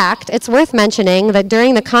 In fact, it's worth mentioning that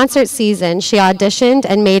during the concert season, she auditioned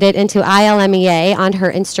and made it into ILMEA on her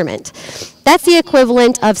instrument. That's the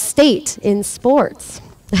equivalent of state in sports.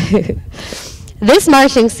 This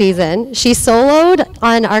marching season, she soloed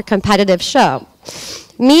on our competitive show.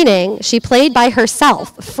 meaning she played by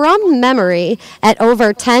herself from memory at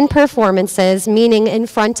over 10 performances, meaning in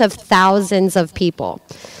front of thousands of people.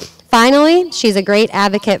 Finally, she's a great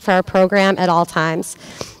advocate for our program at all times,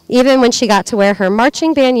 even when she got to wear her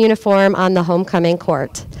marching band uniform on the homecoming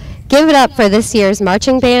court. Give it up for this year's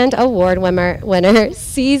Marching Band Award winner,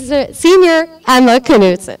 Senior Emma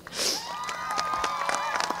Knudsen.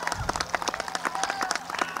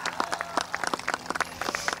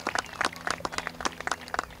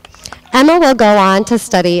 Emma will go on to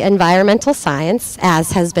study environmental science,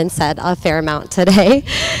 as has been said a fair amount today,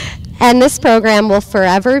 and this program will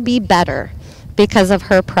forever be better because of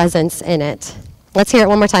her presence in it. Let's hear it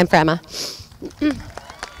one more time for Emma. You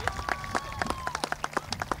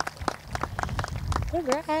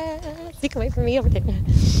can wait for me over there.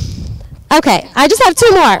 Okay, I just have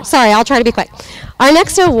 2 more. Sorry, I'll try to be quick. Our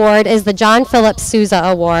next award is the John Philip Sousa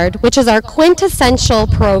Award, which is our quintessential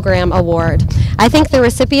program award. I think the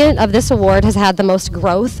recipient of this award has had the most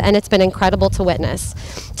growth, and it's been incredible to witness.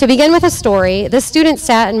 To begin with a story, this student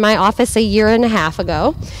sat in my office a year and a half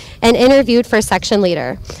ago and interviewed for section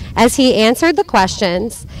leader. As he answered the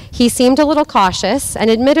questions, he seemed a little cautious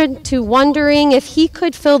and admitted to wondering if he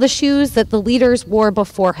could fill the shoes that the leaders wore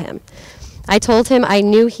before him. I told him I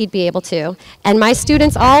knew he'd be able to, and my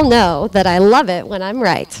students all know that I love it when I'm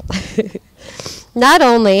right. Not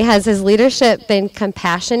only has his leadership been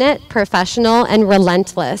compassionate, professional, and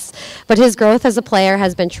relentless, but his growth as a player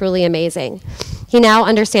has been truly amazing. He now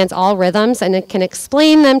understands all rhythms and can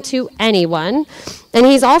explain them to anyone, and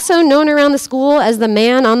he's also known around the school as the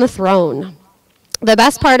man on the throne. The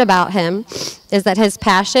best part about him is that his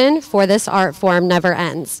passion for this art form never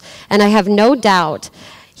ends, and I have no doubt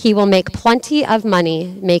he will make plenty of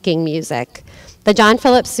money making music. The John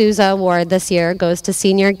Philip Sousa Award this year goes to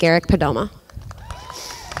Senior Garrick Padoma.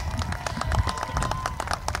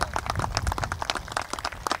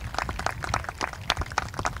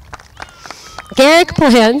 Garrick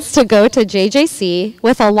plans to go to JJC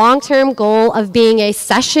with a long-term goal of being a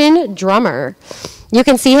session drummer. You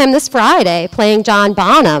can see him this Friday playing John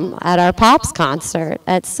Bonham at our Pops concert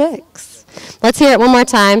at 6. Let's hear it one more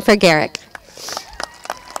time for Garrick.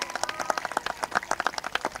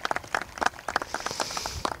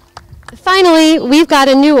 Finally, we've got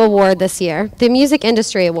a new award this year, the Music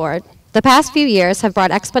Industry Award. The past few years have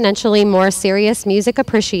brought exponentially more serious music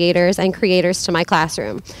appreciators and creators to my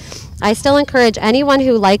classroom. I still encourage anyone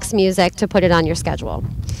who likes music to put it on your schedule.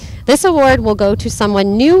 This award will go to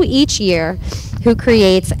someone new each year who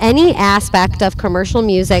creates any aspect of commercial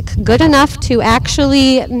music good enough to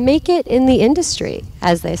actually make it in the industry,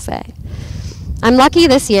 as they say. I'm lucky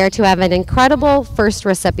this year to have an incredible first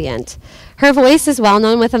recipient. Her voice is well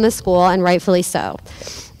known within the school, and rightfully so.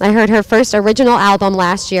 I heard her first original album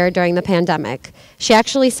last year during the pandemic. She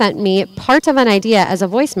actually sent me part of an idea as a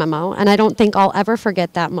voice memo, and I don't think I'll ever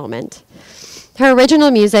forget that moment. Her original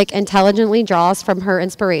music intelligently draws from her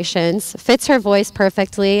inspirations, fits her voice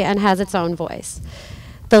perfectly, and has its own voice.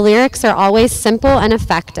 The lyrics are always simple and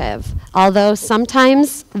effective, although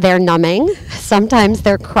sometimes they're numbing, sometimes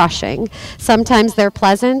they're crushing, sometimes they're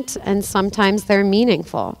pleasant, and sometimes they're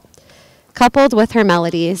meaningful. Coupled with her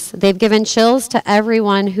melodies, they've given chills to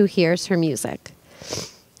everyone who hears her music.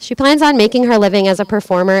 She plans on making her living as a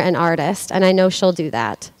performer and artist, and I know she'll do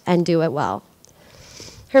that, and do it well.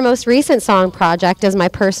 Her most recent song project is my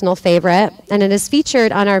personal favorite, and it is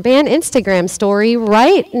featured on our band Instagram story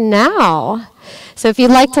right now. So if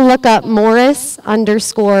you'd like to look up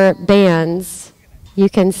Morris_bands, you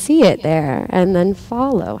can see it there, and then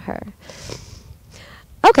follow her.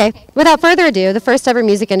 Okay, without further ado, the first ever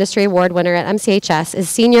Music Industry Award winner at MCHS is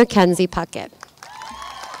Senior Kenzie Puckett.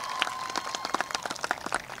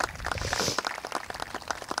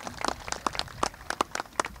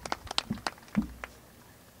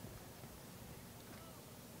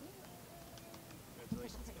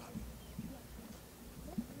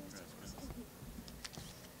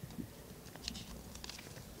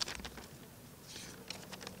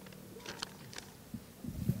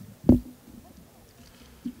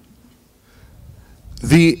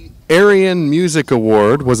 The Arian Music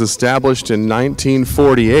Award was established in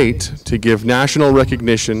 1948 to give national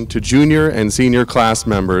recognition to junior and senior class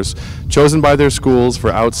members chosen by their schools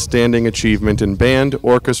for outstanding achievement in band,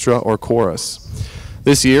 orchestra, or chorus.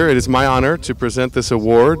 This year, it is my honor to present this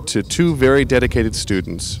award to 2 very dedicated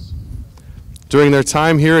students. During their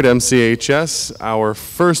time here at MCHS, our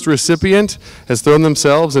first recipient has thrown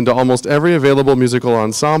themselves into almost every available musical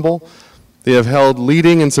ensemble. They have held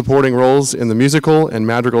leading and supporting roles in the musical and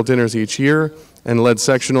madrigal dinners each year and led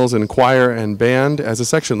sectionals in choir and band as a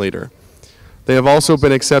section leader. They have also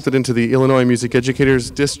been accepted into the Illinois Music Educators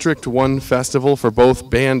District 1 Festival for both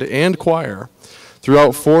band and choir.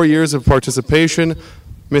 Throughout 4 years of participation,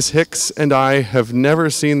 Ms. Hicks and I have never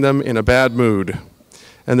seen them in a bad mood,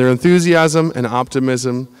 and their enthusiasm and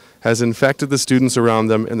optimism has infected the students around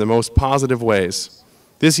them in the most positive ways.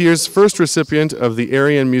 This year's first recipient of the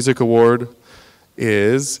Aryan Music Award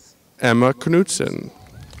is Emma Knudsen.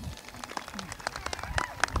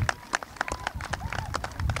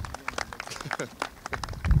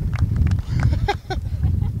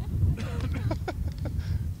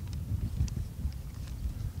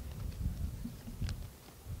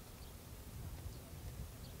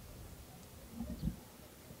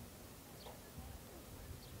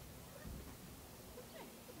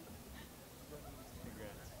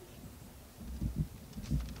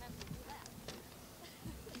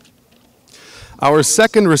 Our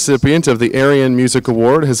second recipient of the Aryan Music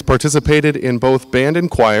Award has participated in both band and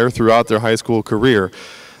choir throughout their high school career.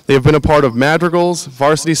 They have been a part of madrigals,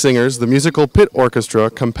 varsity singers, the musical pit orchestra,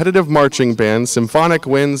 competitive marching band, symphonic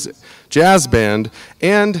winds, jazz band,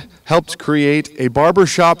 and helped create a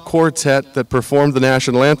barbershop quartet that performed the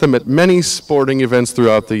national anthem at many sporting events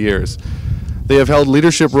throughout the years. They have held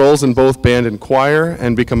leadership roles in both band and choir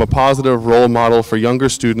and become a positive role model for younger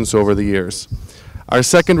students over the years. Our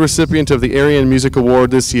second recipient of the Aryan Music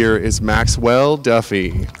Award this year is Maxwell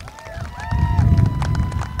Duffy.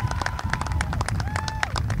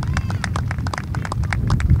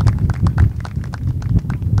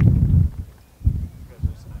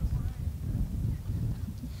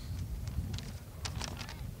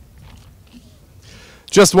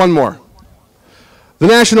 Just one more. The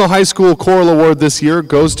National High School Choral Award this year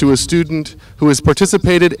goes to a student who has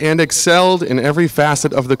participated and excelled in every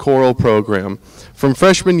facet of the choral program. From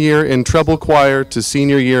freshman year in treble choir to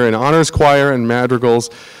senior year in honors choir and madrigals,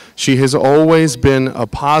 she has always been a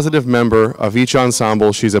positive member of each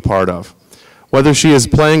ensemble she's a part of. Whether she is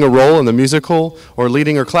playing a role in the musical or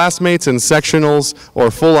leading her classmates in sectionals or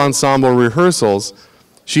full ensemble rehearsals,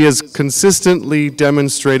 she has consistently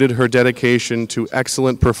demonstrated her dedication to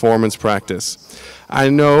excellent performance practice. I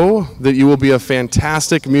know that you will be a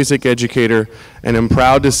fantastic music educator, and am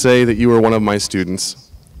proud to say that you are one of my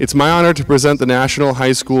students. It's my honor to present the National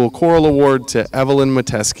High School Choral Award to Evelyn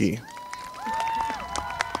Mateski.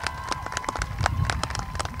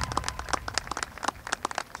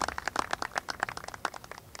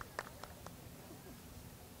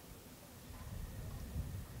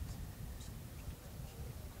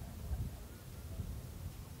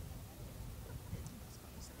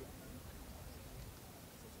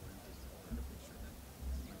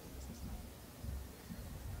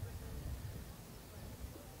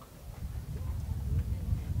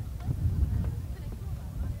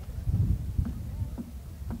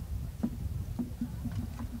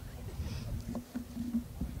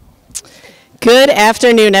 Good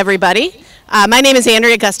afternoon, everybody. My name is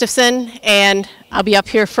Andrea Gustafson, and I'll be up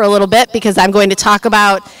here for a little bit because I'm going to talk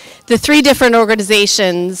about the 3 different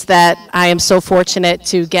organizations that I am so fortunate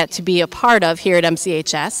to get to be a part of here at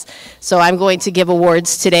MCHS. So I'm going to give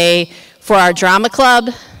awards today for our Drama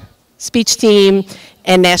Club, Speech Team,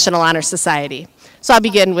 and National Honor Society. So I'll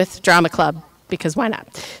begin with Drama Club because why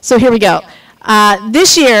not? So here we go.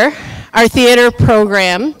 This year, our theater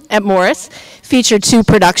program at Morris featured 2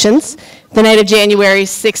 productions, The Night of January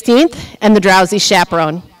 16th and The Drowsy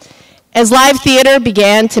Chaperone. As live theater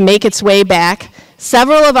began to make its way back,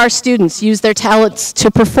 several of our students used their talents to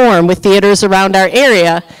perform with theaters around our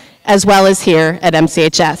area, as well as here at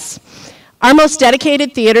MCHS. Our most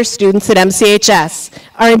dedicated theater students at MCHS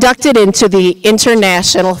are inducted into the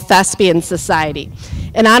International Thespian Society,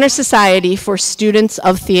 an honor society for students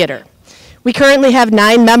of theater. We currently have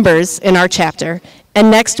 9 members in our chapter, and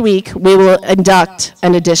next week we will induct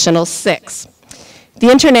an additional 6. The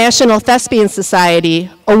International Thespian Society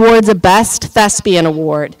awards a Best Thespian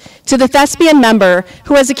Award to the thespian member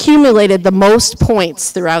who has accumulated the most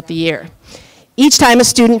points throughout the year. Each time a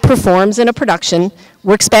student performs in a production,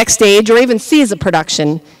 works backstage, or even sees a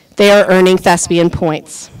production, they are earning thespian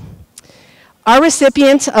points. Our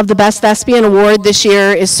recipient of the Best Thespian Award this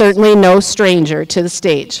year is certainly no stranger to the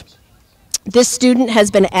stage. This student has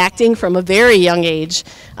been acting from a very young age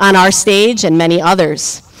on our stage and many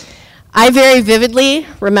others. I very vividly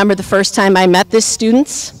remember the first time I met this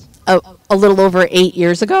student a little over 8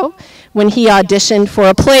 years ago when he auditioned for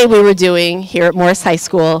a play we were doing here at Morris High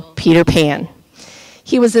School, Peter Pan.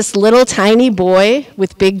 He was this little tiny boy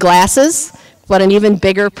with big glasses, but an even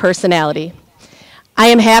bigger personality. I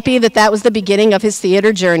am happy that that was the beginning of his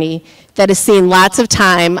theater journey that has seen lots of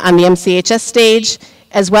time on the MCHS stage,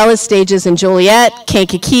 as well as stages in Joliet,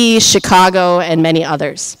 Kankakee, Chicago, and many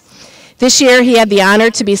others. This year, he had the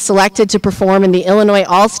honor to be selected to perform in the Illinois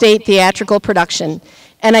All-State Theatrical Production,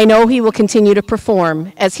 and I know he will continue to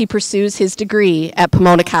perform as he pursues his degree at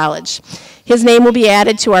Pomona College. His name will be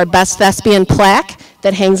added to our Best Thespian plaque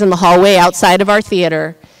that hangs in the hallway outside of our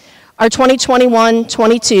theater. Our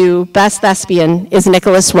 2021-22 Best Thespian is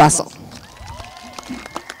Nicholas Russell.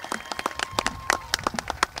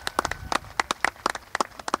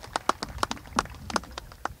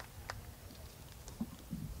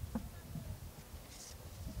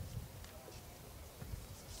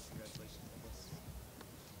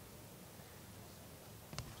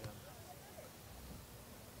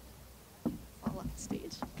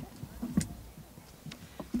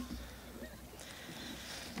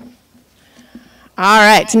 All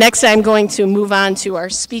right, next I'm going to move on to our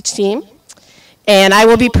speech team, and I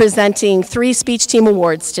will be presenting 3 speech team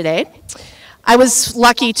awards today. I was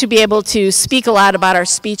lucky to be able to speak a lot about our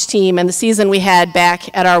speech team and the season we had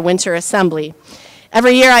back at our winter assembly.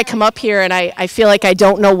 Every year I come up here and I feel like I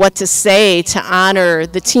don't know what to say to honor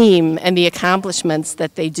the team and the accomplishments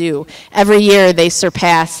that they do. Every year they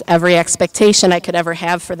surpass every expectation I could ever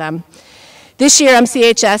have for them. This year,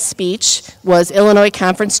 MCHS speech was Illinois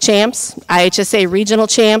Conference champs, IHSA regional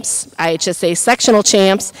champs, IHSA sectional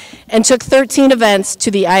champs, and took 13 events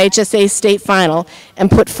to the IHSA state final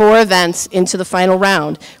and put 4 events into the final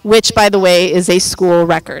round, which, by the way, is a school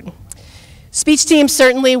record. Speech team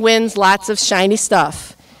certainly wins lots of shiny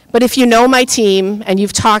stuff, but if you know my team and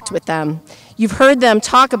you've talked with them, you've heard them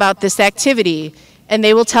talk about this activity, and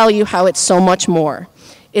they will tell you how it's so much more.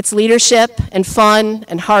 It's leadership and fun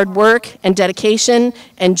and hard work and dedication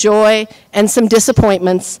and joy and some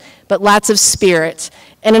disappointments, but lots of spirit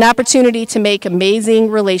and an opportunity to make amazing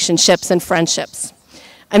relationships and friendships.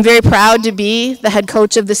 I'm very proud to be the head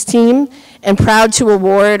coach of this team and proud to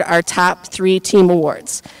award our top 3 team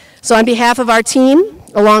awards. So on behalf of our team,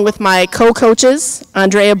 along with my co-coaches,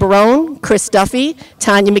 Andrea Barone, Chris Duffy,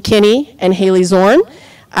 Tanya McKinney, and Haley Zorn,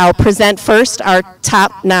 I'll present first our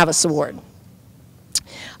top novice award.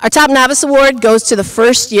 Our top novice award goes to the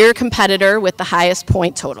first year competitor with the highest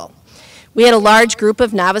point total. We had a large group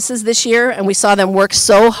of novices this year, and we saw them work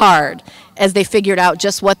so hard as they figured out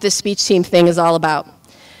just what this speech team thing is all about.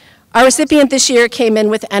 Our recipient this year came in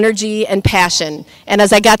with energy and passion, and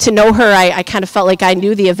as I got to know her, I kind of felt like I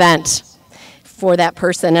knew the event for that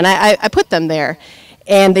person, and I put them there,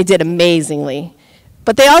 and they did amazingly.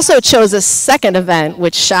 But they also chose a second event,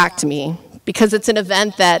 which shocked me, because it's an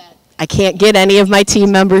event that I can't get any of my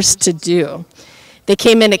team members to do. They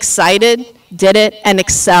came in excited, did it, and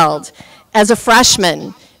excelled. As a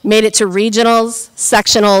freshman, made it to regionals,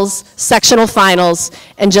 sectionals, sectional finals,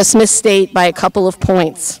 and just missed state by a couple of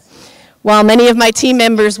points. While many of my team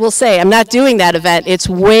members will say, I'm not doing that event, it's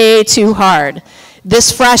way too hard.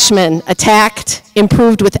 This freshman attacked,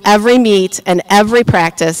 improved with every meet and every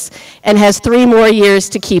practice, and has 3 more years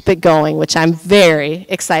to keep it going, which I'm very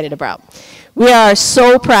excited about. We are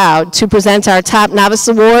so proud to present our top novice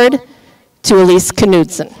award to Elise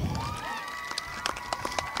Knudsen.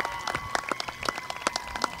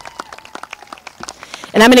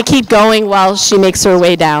 And I'm going to keep going while she makes her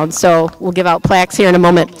way down, so we'll give out plaques here in a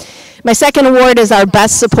moment. My second award is our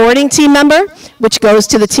best supporting team member, which goes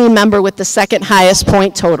to the team member with the second highest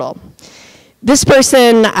point total. This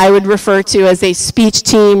person I would refer to as a speech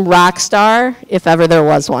team rock star, if ever there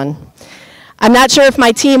was one. I'm not sure if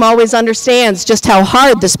my team always understands just how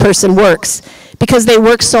hard this person works, because they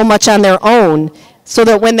work so much on their own, so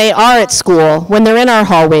that when they are at school, when they're in our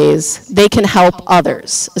hallways, they can help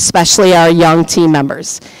others, especially our young team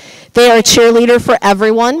members. They are a cheerleader for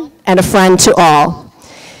everyone and a friend to all.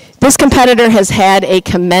 This competitor has had a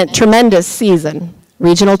tremendous season.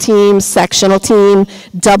 Regional team, sectional team,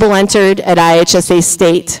 double entered at IHSA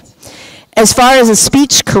State. As far as a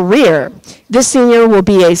speech career, this senior will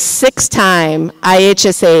be a 6-time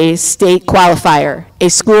IHSA state qualifier, a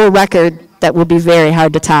school record that will be very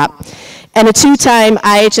hard to top, and a 2-time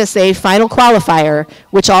IHSA final qualifier,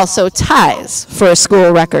 which also ties for a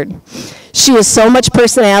school record. She has so much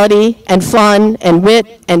personality and fun and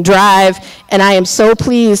wit and drive, and I am so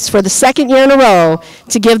pleased for the 2nd year in a row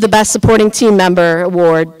to give the Best Supporting Team Member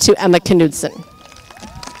Award to Emma Knudsen.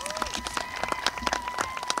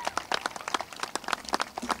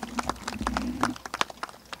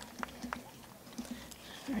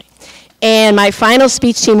 And my final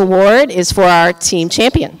speech team award is for our team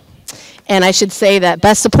champion. And I should say that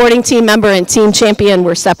Best Supporting Team Member and Team Champion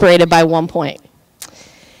were separated by 1 point.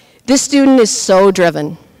 This student is so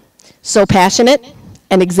driven, so passionate,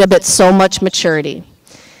 and exhibits so much maturity.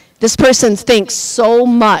 This person thinks so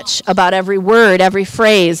much about every word, every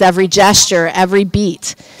phrase, every gesture, every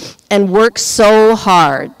beat, and works so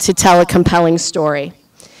hard to tell a compelling story.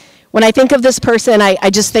 When I think of this person,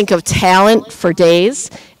 I just think of talent for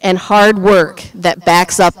days and hard work that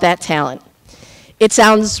backs up that talent. It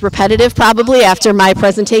sounds repetitive probably after my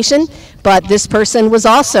presentation, but this person was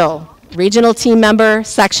also regional team member,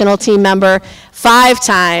 sectional team member,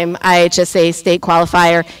 5-time IHSA state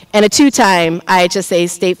qualifier, and a 2-time IHSA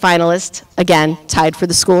state finalist, again, tied for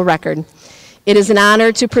the school record. It is an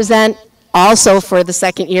honor to present, also for the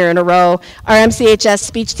second year in a row, our MCHS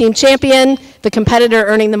speech team champion, the competitor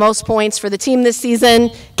earning the most points for the team this season,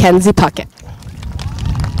 Kenzie Puckett.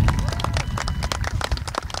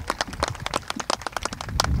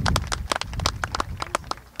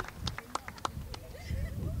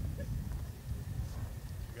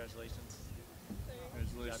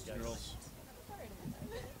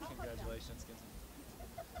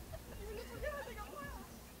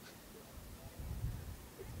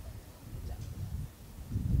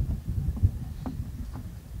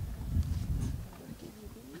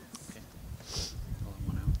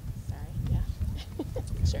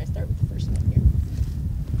 Should I start with the first one here?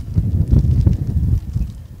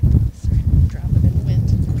 Sorry, drop it in the wind.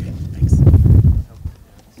 Okay, thanks.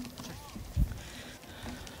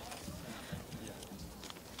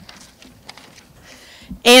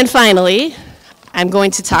 And finally, I'm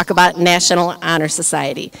going to talk about National Honor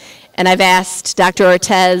Society. And I've asked Dr.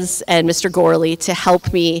 Ortez and Mr. Gorley to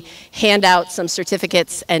help me hand out some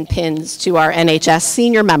certificates and pins to our NHS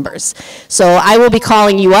senior members. So I will be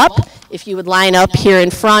calling you up if you would line up here in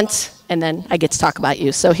front, and then I get to talk about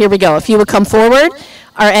you. So here we go. If you would come forward,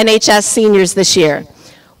 our NHS seniors this year: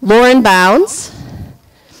 Lauren Bounds,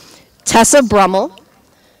 Tessa Brummel,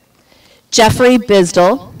 Jeffrey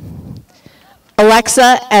Bisdell,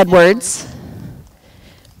 Alexa Edwards,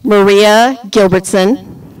 Maria Gilbertson,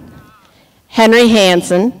 Henry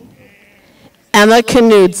Hansen, Emma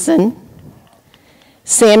Knudsen,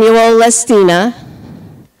 Samuel Lestina,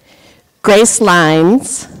 Grace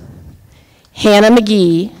Lines, Hannah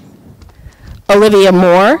McGee, Olivia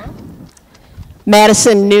Moore,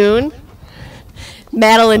 Madison Noon,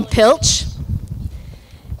 Madeline Pilch,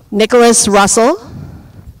 Nicholas Russell,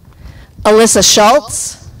 Alyssa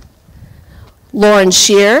Schultz, Lauren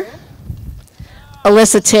Shear,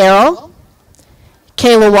 Alyssa Terrell,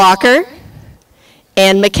 Kayla Walker,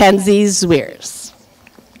 and Mackenzie Zweers.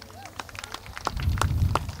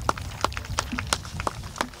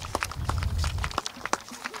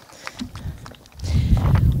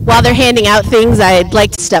 While they're handing out things, I'd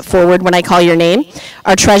like to step forward when I call your name.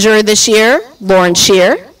 Our treasurer this year, Lauren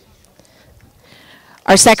Shear.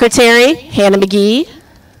 Our secretary, Hannah McGee.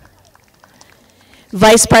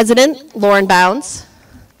 Vice President, Lauren Bounds.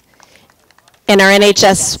 And our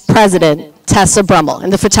NHS president, Tessa Brummel.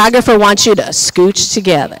 And the photographer wants you to scooch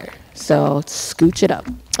together. So scooch it up.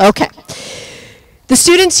 Okay. The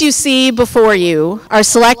students you see before you are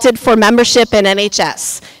selected for membership in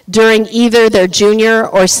NHS during either their junior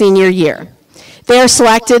or senior year. They are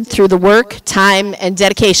selected through the work, time, and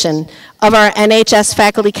dedication of our NHS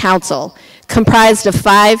Faculty Council, comprised of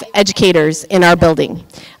 5 educators in our building.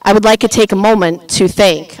 I would like to take a moment to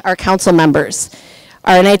thank our council members.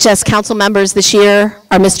 Our NHS council members this year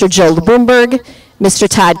are Mr. Joe Bloomberg, Mr.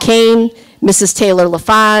 Todd Kane, Mrs. Taylor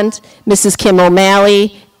LaFond, Mrs. Kim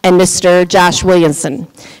O'Malley, and Mr. Josh Williamson.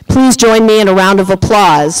 Please join me in a round of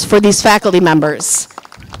applause for these faculty members.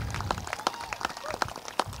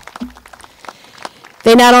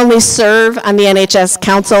 They not only serve on the NHS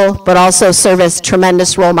Council, but also serve as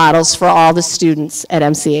tremendous role models for all the students at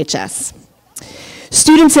MCHS.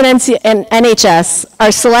 Students in NHS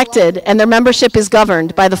are selected, and their membership is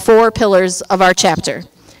governed by the 4 pillars of our chapter: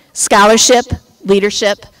 scholarship,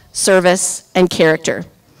 leadership, service, and character.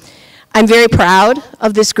 I'm very proud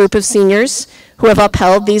of this group of seniors who have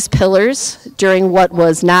upheld these pillars during what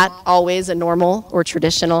was not always a normal or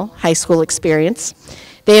traditional high school experience.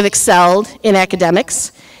 They have excelled in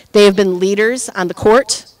academics. They have been leaders on the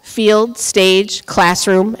court, field, stage,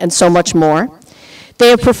 classroom, and so much more. They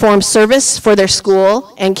have performed service for their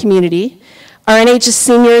school and community. Our NHS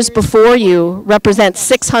seniors before you represent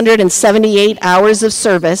 678 hours of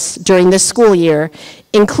service during this school year,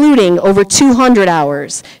 including over 200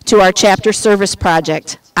 hours to our chapter service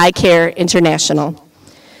project, iCare International.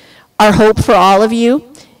 Our hope for all of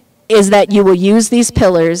you is that you will use these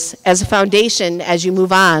pillars as a foundation as you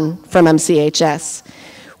move on from MCHS.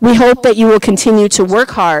 We hope that you will continue to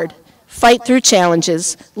work hard, fight through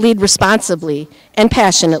challenges, lead responsibly and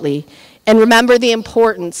passionately, and remember the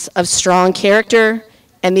importance of strong character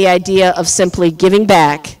and the idea of simply giving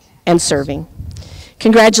back and serving.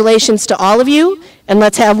 Congratulations to all of you, and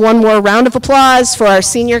let's have one more round of applause for our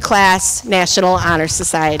senior class National Honor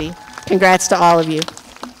Society. Congrats to all of you.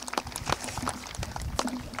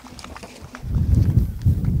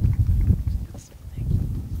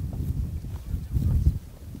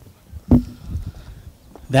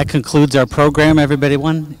 That concludes our program, everybody.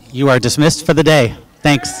 You are dismissed for the day.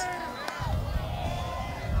 Thanks.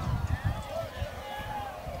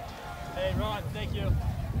 Hey, Ron, thank you.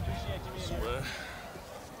 Appreciate you being here.